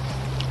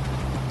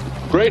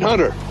 Great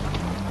hunter.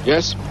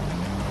 Yes?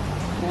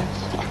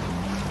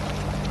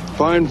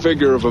 Fine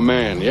figure of a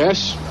man,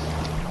 yes?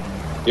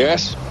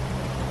 Yes?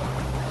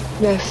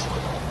 Yes.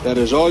 That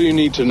is all you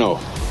need to know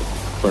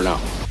for now.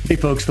 Hey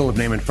folks, Philip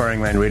Naiman,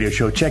 Firing Line Radio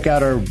Show. Check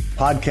out our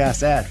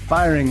podcast at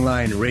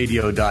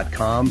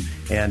firinglineradio.com.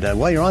 And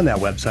while you're on that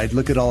website,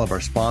 look at all of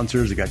our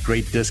sponsors. We've got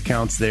great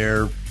discounts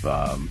there.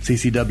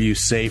 CCW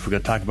Safe, we're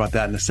going to talk about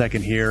that in a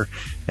second here.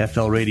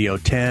 FL Radio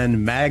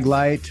 10,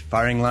 Maglite,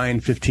 Firing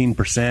Line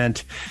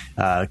 15%.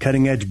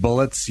 Cutting Edge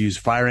Bullets, use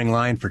Firing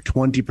Line for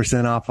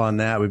 20% off on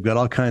that. We've got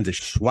all kinds of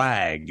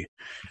swag.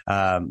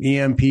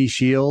 EMP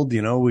Shield,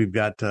 we've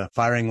got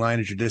Firing Line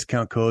as your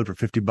discount code for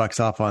 $50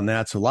 off on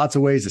that. So lots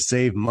of ways to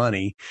save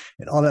money.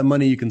 And all that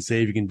money you can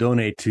save, you can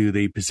donate to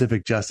the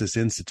Pacific Justice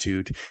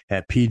Institute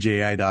at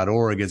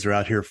pji.org as they're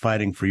out here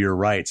fighting for your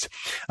rights.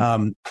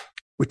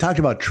 We talked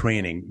about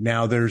training.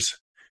 Now there's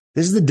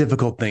this is the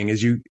difficult thing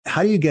is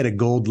how do you get a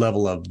gold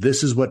level of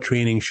this is what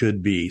training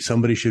should be?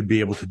 Somebody should be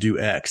able to do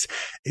X.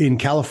 In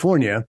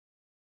California,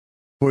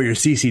 for your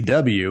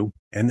CCW,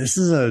 and this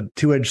is a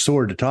two-edged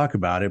sword to talk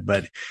about it,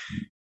 but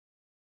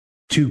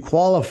to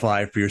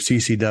qualify for your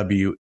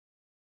CCW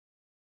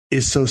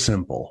is so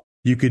simple.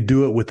 You could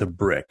do it with a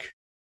brick.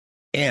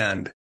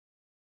 And,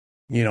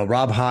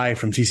 Rob High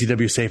from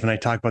CCW Safe and I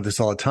talk about this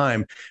all the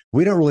time.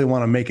 We don't really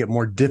want to make it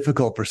more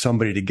difficult for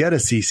somebody to get a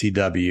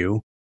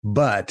CCW,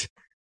 but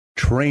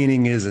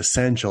training is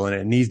essential and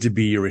it needs to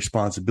be your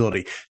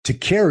responsibility. To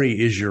carry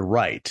is your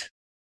right.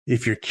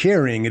 If you're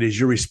carrying, it is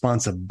your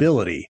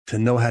responsibility to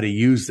know how to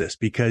use this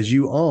because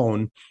you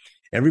own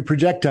every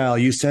projectile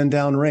you send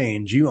down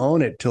range. You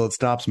own it till it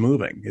stops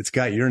moving. It's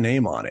got your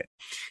name on it.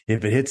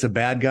 If it hits a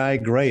bad guy,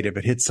 great. If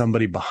it hits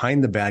somebody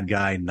behind the bad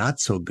guy, not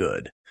so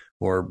good.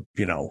 Or,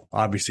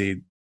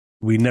 obviously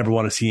we never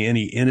want to see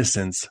any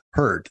innocents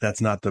hurt. That's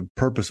not the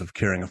purpose of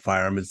carrying a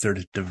firearm. It's there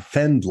to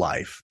defend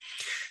life,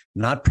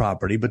 not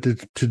property, but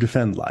to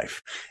defend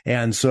life.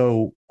 And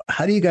so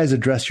how do you guys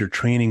address your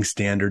training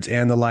standards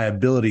and the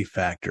liability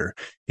factor?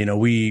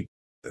 We,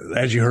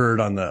 as you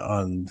heard on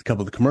a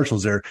couple of the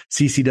commercials there,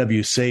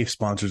 CCW Safe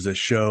sponsors this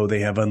show. They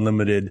have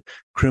unlimited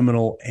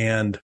criminal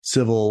and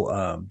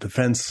civil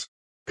defense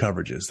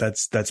coverages.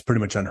 That's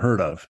pretty much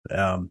unheard of.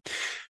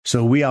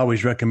 So we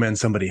always recommend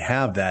somebody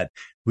have that.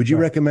 Would you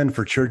recommend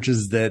for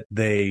churches that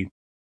they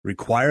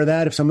require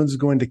that if someone's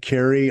going to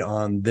carry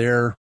on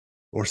their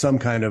or some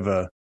kind of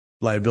a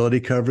liability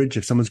coverage,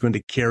 if someone's going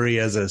to carry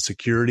as a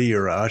security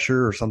or a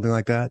usher or something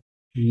like that?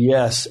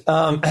 Yes,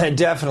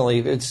 definitely.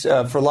 It's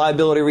for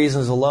liability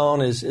reasons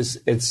alone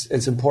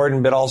it's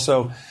important, but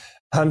also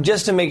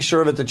just to make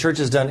sure that the church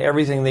has done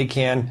everything they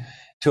can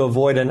to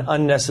avoid an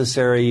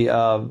unnecessary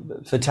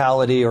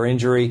fatality or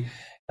injury.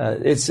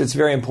 It's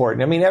very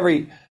important. I mean,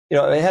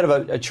 head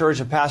of a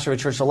church, a pastor of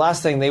a church, the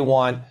last thing they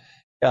want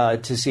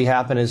to see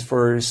happen is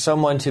for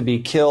someone to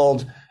be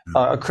killed,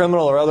 a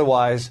criminal or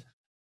otherwise,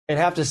 and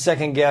have to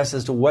second guess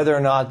as to whether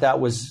or not that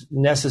was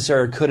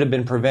necessary or could have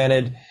been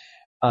prevented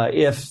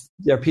if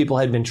their people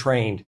had been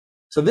trained.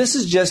 So this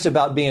is just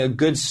about being a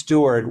good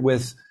steward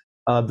with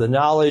the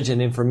knowledge and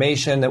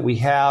information that we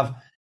have,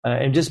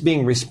 and just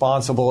being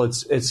responsible.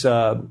 It's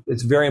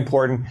very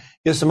important.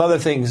 There's some other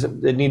things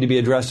that need to be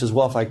addressed as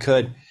well. If I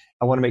could,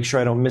 I want to make sure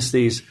I don't miss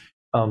these.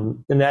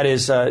 And that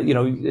is,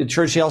 the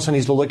church also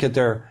needs to look at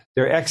their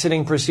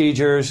exiting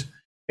procedures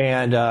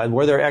and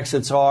where their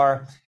exits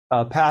are.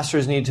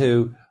 Pastors need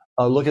to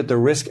look at the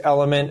risk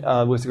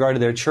element with regard to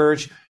their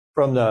church.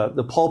 From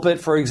the pulpit,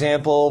 for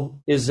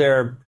example, is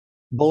there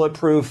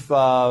bulletproof,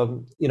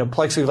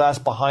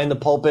 plexiglass behind the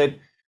pulpit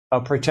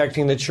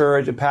protecting the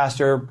church?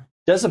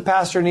 Does a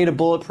pastor need a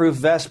bulletproof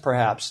vest?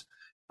 Perhaps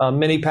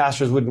many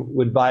pastors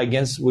would go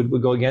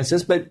against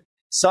this, but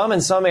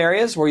in some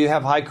areas where you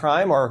have high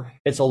crime, or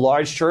it's a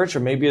large church, or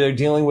maybe they're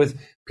dealing with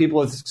people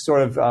with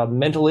sort of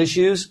mental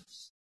issues.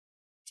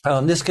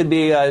 This could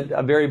be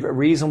a very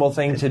reasonable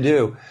thing to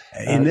do.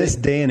 In this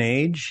day and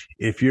age,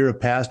 if you're a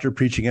pastor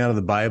preaching out of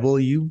the Bible,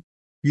 you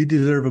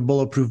deserve a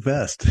bulletproof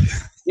vest.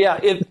 Yeah,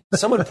 if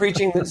someone's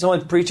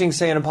preaching,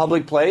 say, in a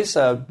public place,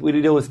 we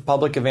deal with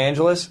public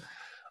evangelists.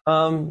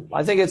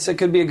 I think it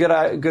could be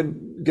a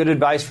good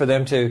advice for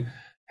them to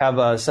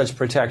have such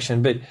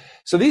protection. But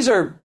so these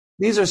are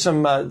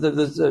some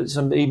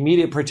some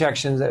immediate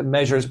protection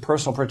measures,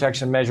 personal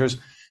protection measures.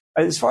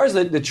 As far as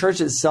the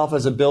church itself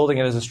as a building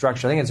and as a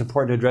structure, I think it's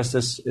important to address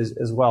this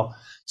as well.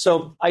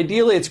 So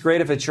ideally, it's great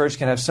if a church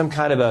can have some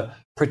kind of a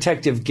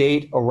protective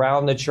gate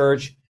around the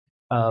church,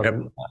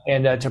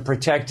 and to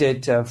protect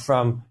it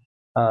from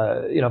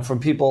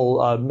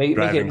people, make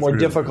it more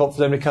difficult for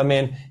them to come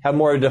in, have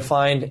more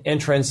defined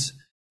entrance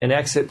and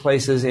exit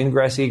places,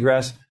 ingress,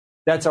 egress.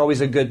 That's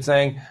always a good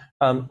thing.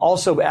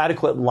 Also,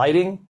 adequate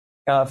lighting.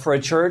 For a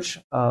church,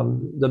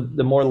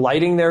 the more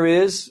lighting there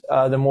is,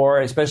 the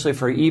more, especially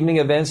for evening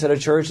events at a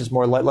church, it's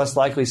less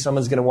likely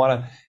someone's going to want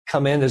to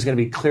come in. There's going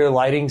to be clear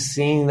lighting,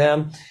 seeing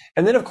them.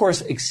 And then, of course,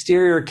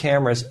 exterior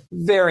cameras,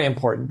 very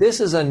important. This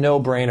is a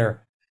no-brainer.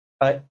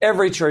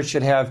 Every church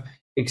should have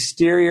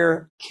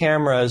exterior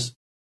cameras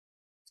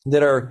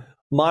that are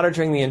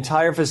monitoring the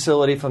entire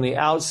facility from the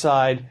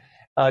outside.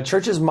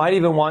 Churches might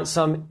even want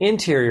some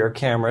interior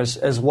cameras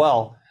as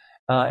well.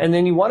 And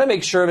then you want to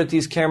make sure that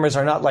these cameras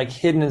are not like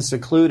hidden and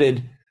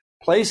secluded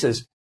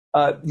places.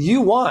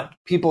 You want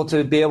people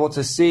to be able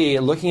to see,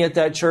 looking at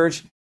that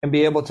church, and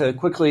be able to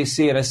quickly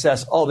see and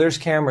assess, oh, there's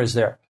cameras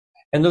there.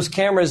 And those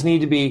cameras need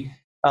to be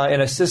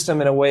in a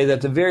system in a way that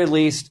at the very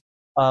least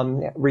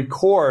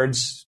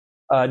records,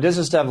 doesn't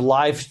just have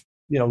live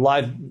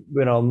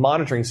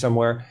monitoring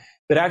somewhere,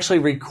 but actually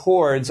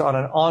records on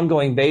an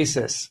ongoing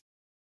basis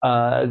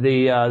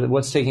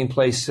what's taking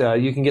place.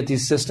 You can get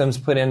these systems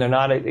put in; they're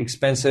not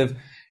expensive.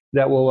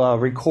 That will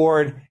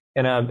record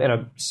in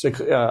a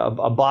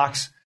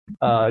box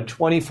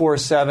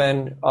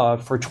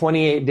 24/7 for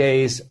 28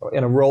 days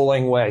in a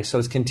rolling way. So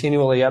it's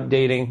continually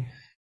updating,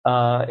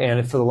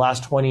 and for the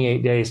last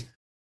 28 days.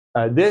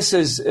 This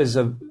is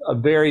a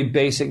very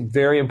basic,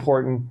 very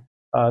important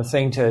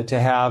thing to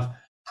have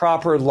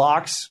proper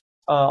locks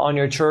on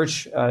your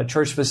church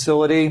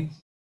facility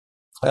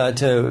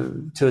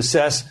to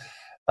assess.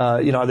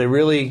 Are they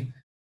really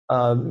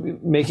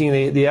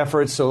making the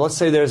efforts? So let's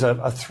say there's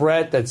a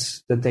threat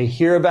that they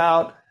hear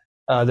about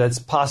that's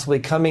possibly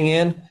coming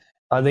in.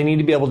 They need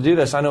to be able to do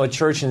this. I know a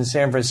church in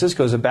San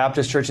Francisco, is a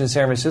Baptist church in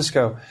San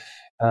Francisco.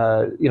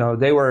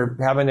 They were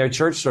having their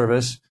church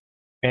service,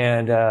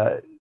 and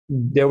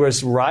there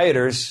was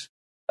rioters.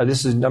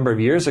 This is a number of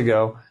years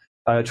ago,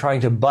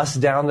 trying to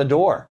bust down the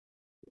door,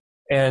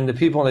 and the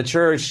people in the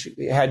church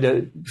had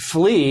to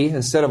flee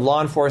instead of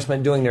law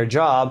enforcement doing their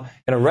job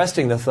and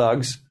arresting the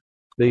thugs,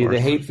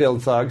 the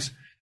hate-filled thugs.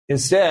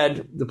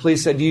 Instead, the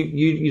police said,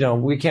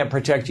 we can't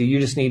protect you. You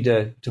just need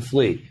to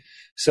flee.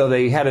 So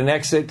they had an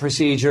exit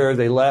procedure.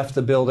 They left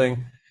the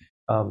building.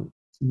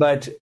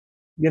 But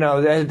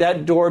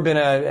that door been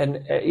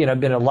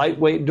a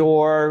lightweight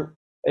door,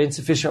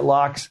 insufficient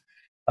locks,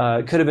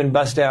 could have been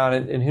bust down,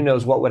 and who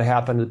knows what would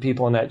happen to the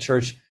people in that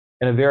church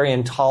in a very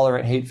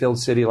intolerant, hate-filled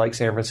city like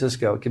San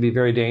Francisco. It could be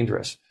very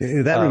dangerous.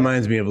 That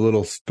reminds me of a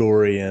little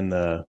story in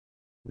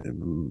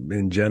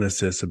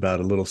Genesis about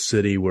a little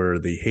city where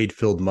the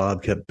hate-filled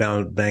mob kept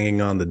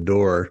banging on the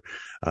door.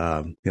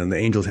 The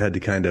angels had to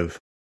kind of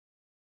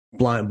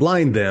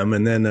blind them,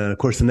 and then of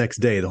course the next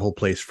day the whole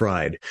place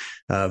fried.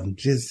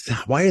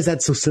 Why is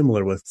that so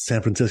similar with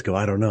San Francisco?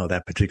 I don't know,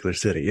 that particular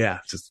city.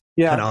 It's just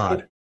kind of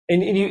odd.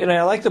 And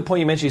I like the point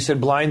you mentioned. You said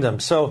blind them.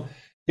 So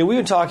we've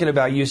been talking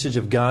about usage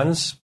of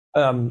guns.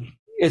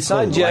 It's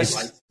not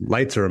just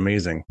lights are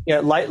amazing. Yeah,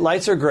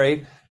 lights are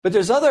great, but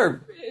there's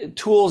other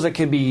tools that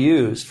can be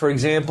used. For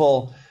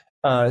example,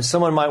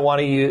 someone might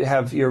want to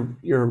have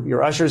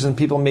your ushers and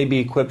people may be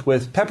equipped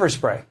with pepper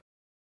spray.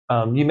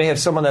 You may have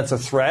someone that's a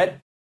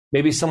threat.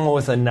 Maybe someone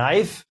with a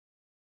knife.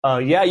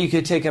 You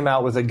could take them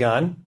out with a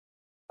gun.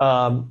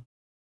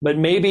 But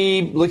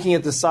maybe looking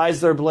at the size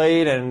of their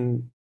blade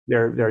and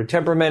their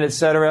temperament,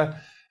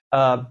 etc.,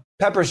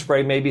 pepper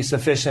spray may be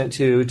sufficient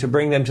to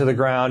bring them to the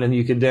ground, and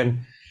you could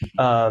then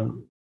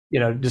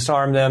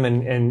disarm them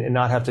and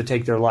not have to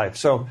take their life.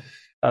 So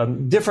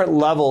different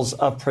levels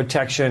of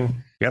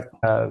protection. Yep.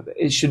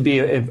 It should be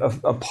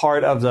a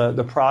part of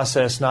the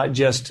process, not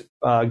just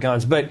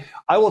guns. But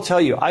I will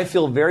tell you, I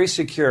feel very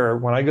secure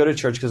when I go to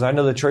church, because I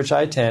know the church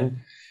I attend,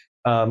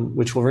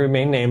 which will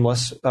remain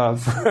nameless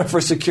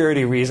for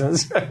security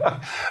reasons,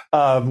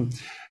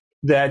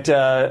 that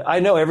I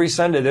know every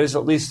Sunday there's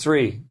at least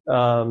three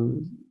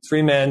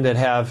men that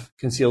have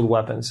concealed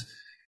weapons.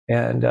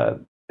 And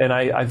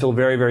I feel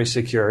very, very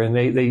secure. And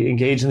they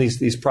engage in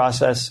these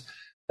process.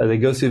 They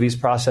go through these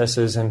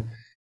processes, and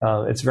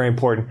it's very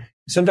important.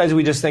 Sometimes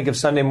we just think of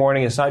Sunday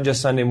morning. It's not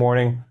just Sunday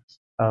morning.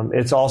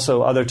 It's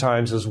also other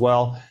times as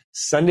well.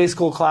 Sunday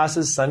school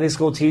classes, Sunday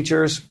school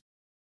teachers.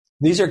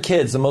 These are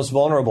kids, the most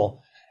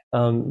vulnerable.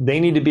 They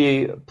need to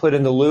be put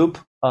in the loop.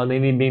 They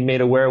need to be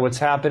made aware of what's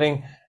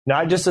happening.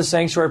 Not just the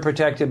sanctuary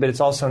protected, but it's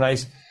also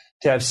nice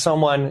to have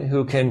someone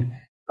who can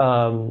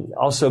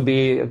also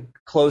be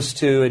close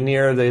to and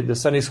near the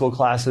Sunday school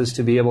classes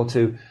to be able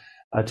to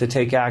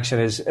take action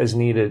as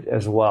needed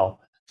as well.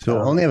 So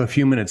I only have a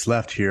few minutes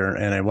left here,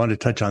 and I want to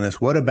touch on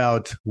this. What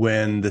about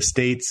when the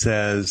state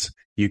says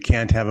you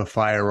can't have a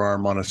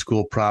firearm on a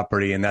school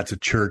property, and that's a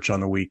church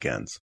on the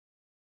weekends?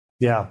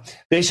 Yeah,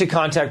 they should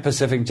contact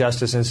Pacific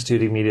Justice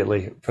Institute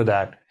immediately for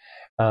that.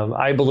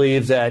 I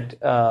believe that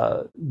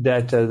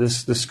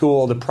the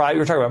school, we're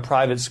talking about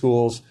private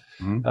schools.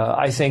 Mm-hmm.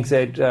 I think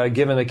that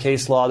given the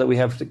case law that we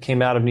have that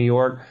came out of New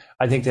York,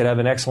 I think they'd have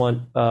an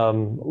excellent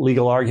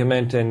legal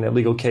argument and a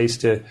legal case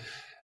to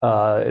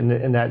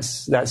in that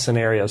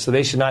scenario. So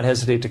they should not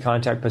hesitate to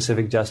contact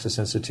Pacific Justice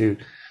Institute.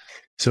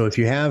 So if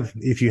you have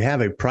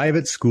a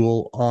private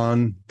school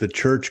on the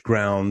church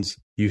grounds,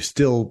 you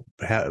still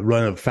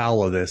run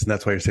afoul of this, and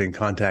that's why you're saying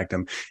contact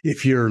them.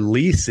 If you're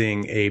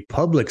leasing a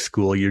public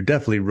school, you're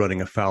definitely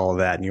running afoul of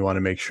that, and you want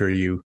to make sure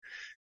you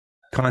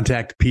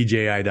contact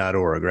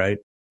pji.org, right?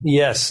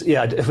 Yes,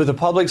 yeah. With a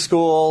public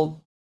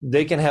school,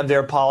 they can have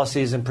their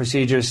policies and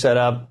procedures set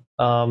up.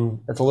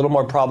 It's a little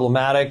more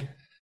problematic.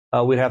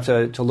 We'd have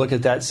to look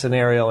at that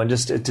scenario and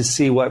just to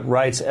see what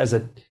rights as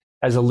a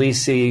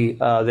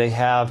leasee they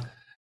have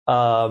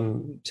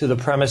to the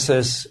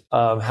premises,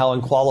 how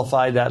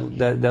unqualified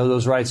that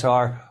those rights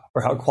are,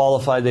 or how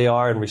qualified they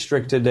are and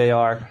restricted they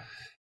are.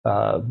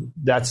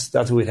 That's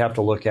what we'd have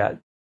to look at.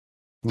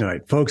 All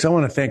right, folks, I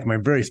want to thank my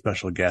very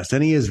special guest,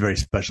 and he is very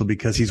special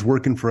because he's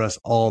working for us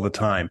all the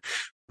time.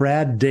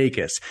 Brad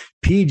Dacus,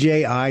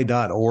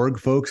 pji.org,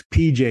 folks,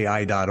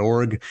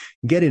 pji.org.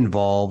 Get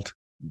involved.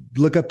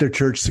 Look up their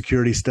church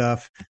security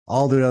stuff,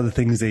 all the other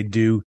things they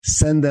do.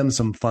 Send them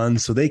some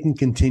funds so they can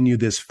continue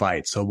this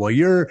fight. So while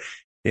you're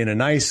in a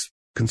nice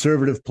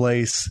conservative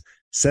place,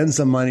 send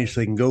some money so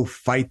they can go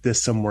fight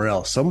this somewhere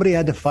else. Somebody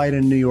had to fight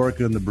in New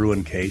York in the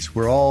Bruen case.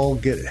 We're all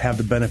have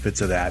the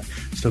benefits of that.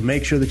 So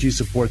make sure that you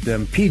support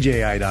them,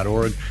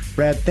 pji.org.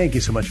 Brad, thank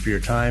you so much for your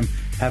time.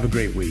 Have a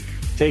great week.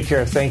 Take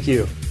care. Thank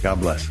you.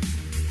 God bless.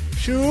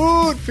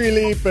 Shoot,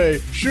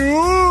 Felipe.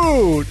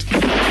 Shoot!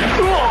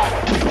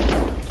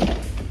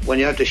 When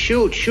you have to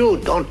shoot,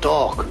 shoot, don't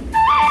talk.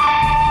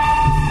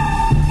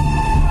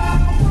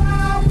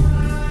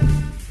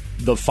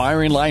 The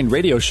Firing Line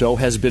Radio Show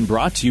has been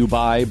brought to you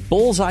by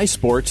Bullseye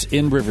Sports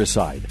in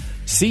Riverside,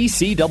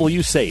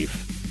 CCW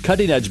Safe,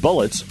 Cutting Edge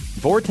Bullets,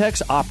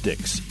 Vortex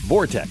Optics,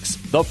 Vortex,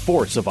 the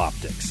force of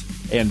optics,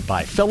 and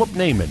by Philip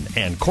Naiman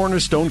and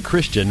Cornerstone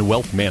Christian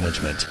Wealth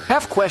Management.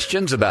 Have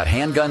questions about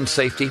handgun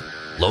safety,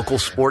 local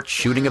sports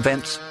shooting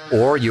events,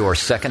 or your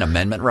Second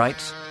Amendment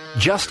rights?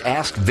 Just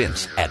ask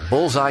Vince at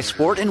Bullseye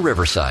Sport in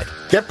Riverside.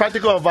 Get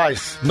practical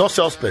advice, no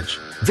sales pitch.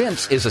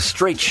 Vince is a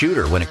straight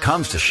shooter when it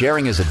comes to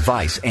sharing his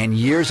advice and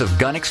years of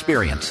gun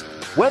experience.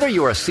 Whether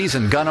you're a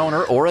seasoned gun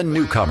owner or a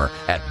newcomer,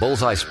 at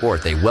Bullseye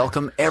Sport they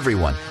welcome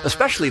everyone,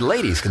 especially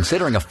ladies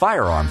considering a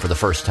firearm for the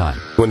first time.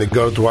 When they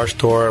go to our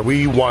store,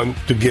 we want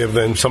to give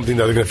them something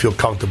that they're going to feel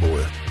comfortable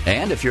with.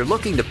 And if you're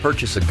looking to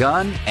purchase a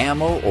gun,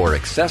 ammo, or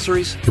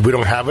accessories, if we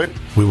don't have it,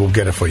 we will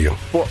get it for you.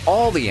 For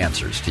all the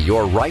answers to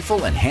your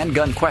rifle and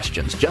handgun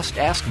questions, just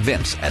ask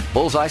Vince at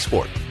Bullseye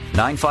Sport.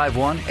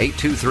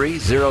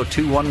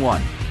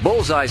 951-823-0211.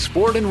 Bullseye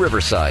Sport in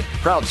Riverside,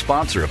 proud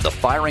sponsor of the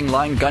Firing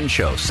Line Gun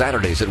Show,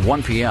 Saturdays at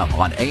 1 p.m.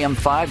 on AM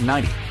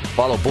 590.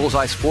 Follow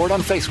Bullseye Sport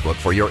on Facebook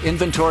for your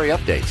inventory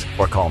updates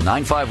or call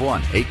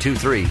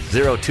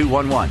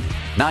 951-823-0211.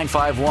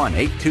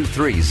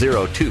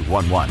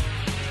 951-823-0211.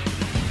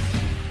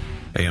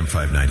 AM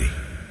 590,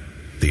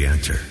 The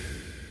Answer.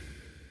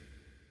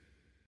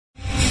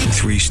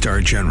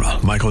 3-star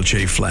General Michael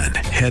J. Flynn,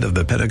 head of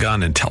the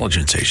Pentagon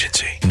Intelligence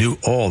Agency, knew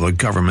all the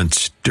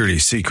government's dirty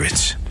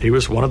secrets. He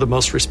was one of the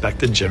most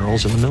respected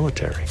generals in the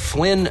military.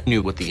 Flynn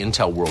knew what the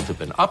intel world had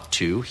been up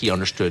to. He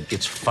understood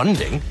its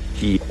funding.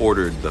 He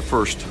ordered the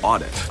first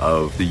audit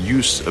of the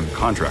use of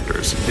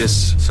contractors.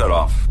 This set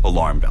off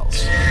alarm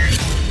bells.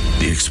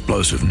 The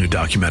explosive new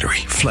documentary,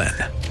 Flynn,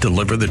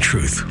 Deliver the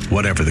Truth,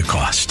 Whatever the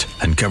Cost,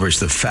 uncovers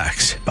the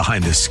facts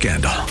behind this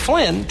scandal.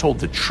 Flynn told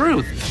the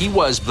truth. He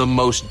was the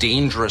most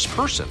dangerous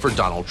person for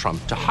Donald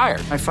Trump to hire.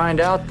 I find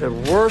out the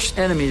worst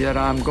enemy that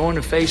I'm going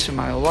to face in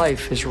my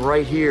life is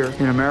right here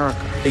in America.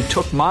 They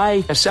took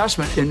my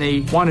assessment and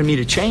they wanted me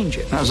to change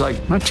it. And I was like,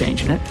 I'm not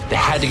changing it. They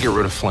had to get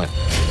rid of Flynn.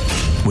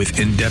 With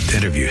in-depth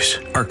interviews,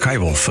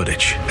 archival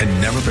footage,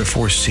 and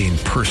never-before-seen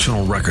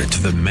personal records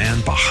of the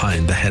man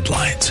behind the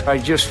headlines. I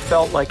just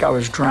felt like I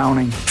was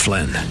drowning.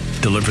 Flynn,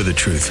 Deliver the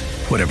Truth,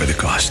 Whatever the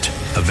Cost.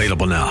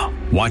 Available now.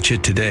 Watch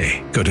it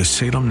today. Go to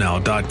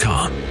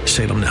salemnow.com.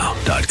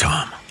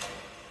 salemnow.com.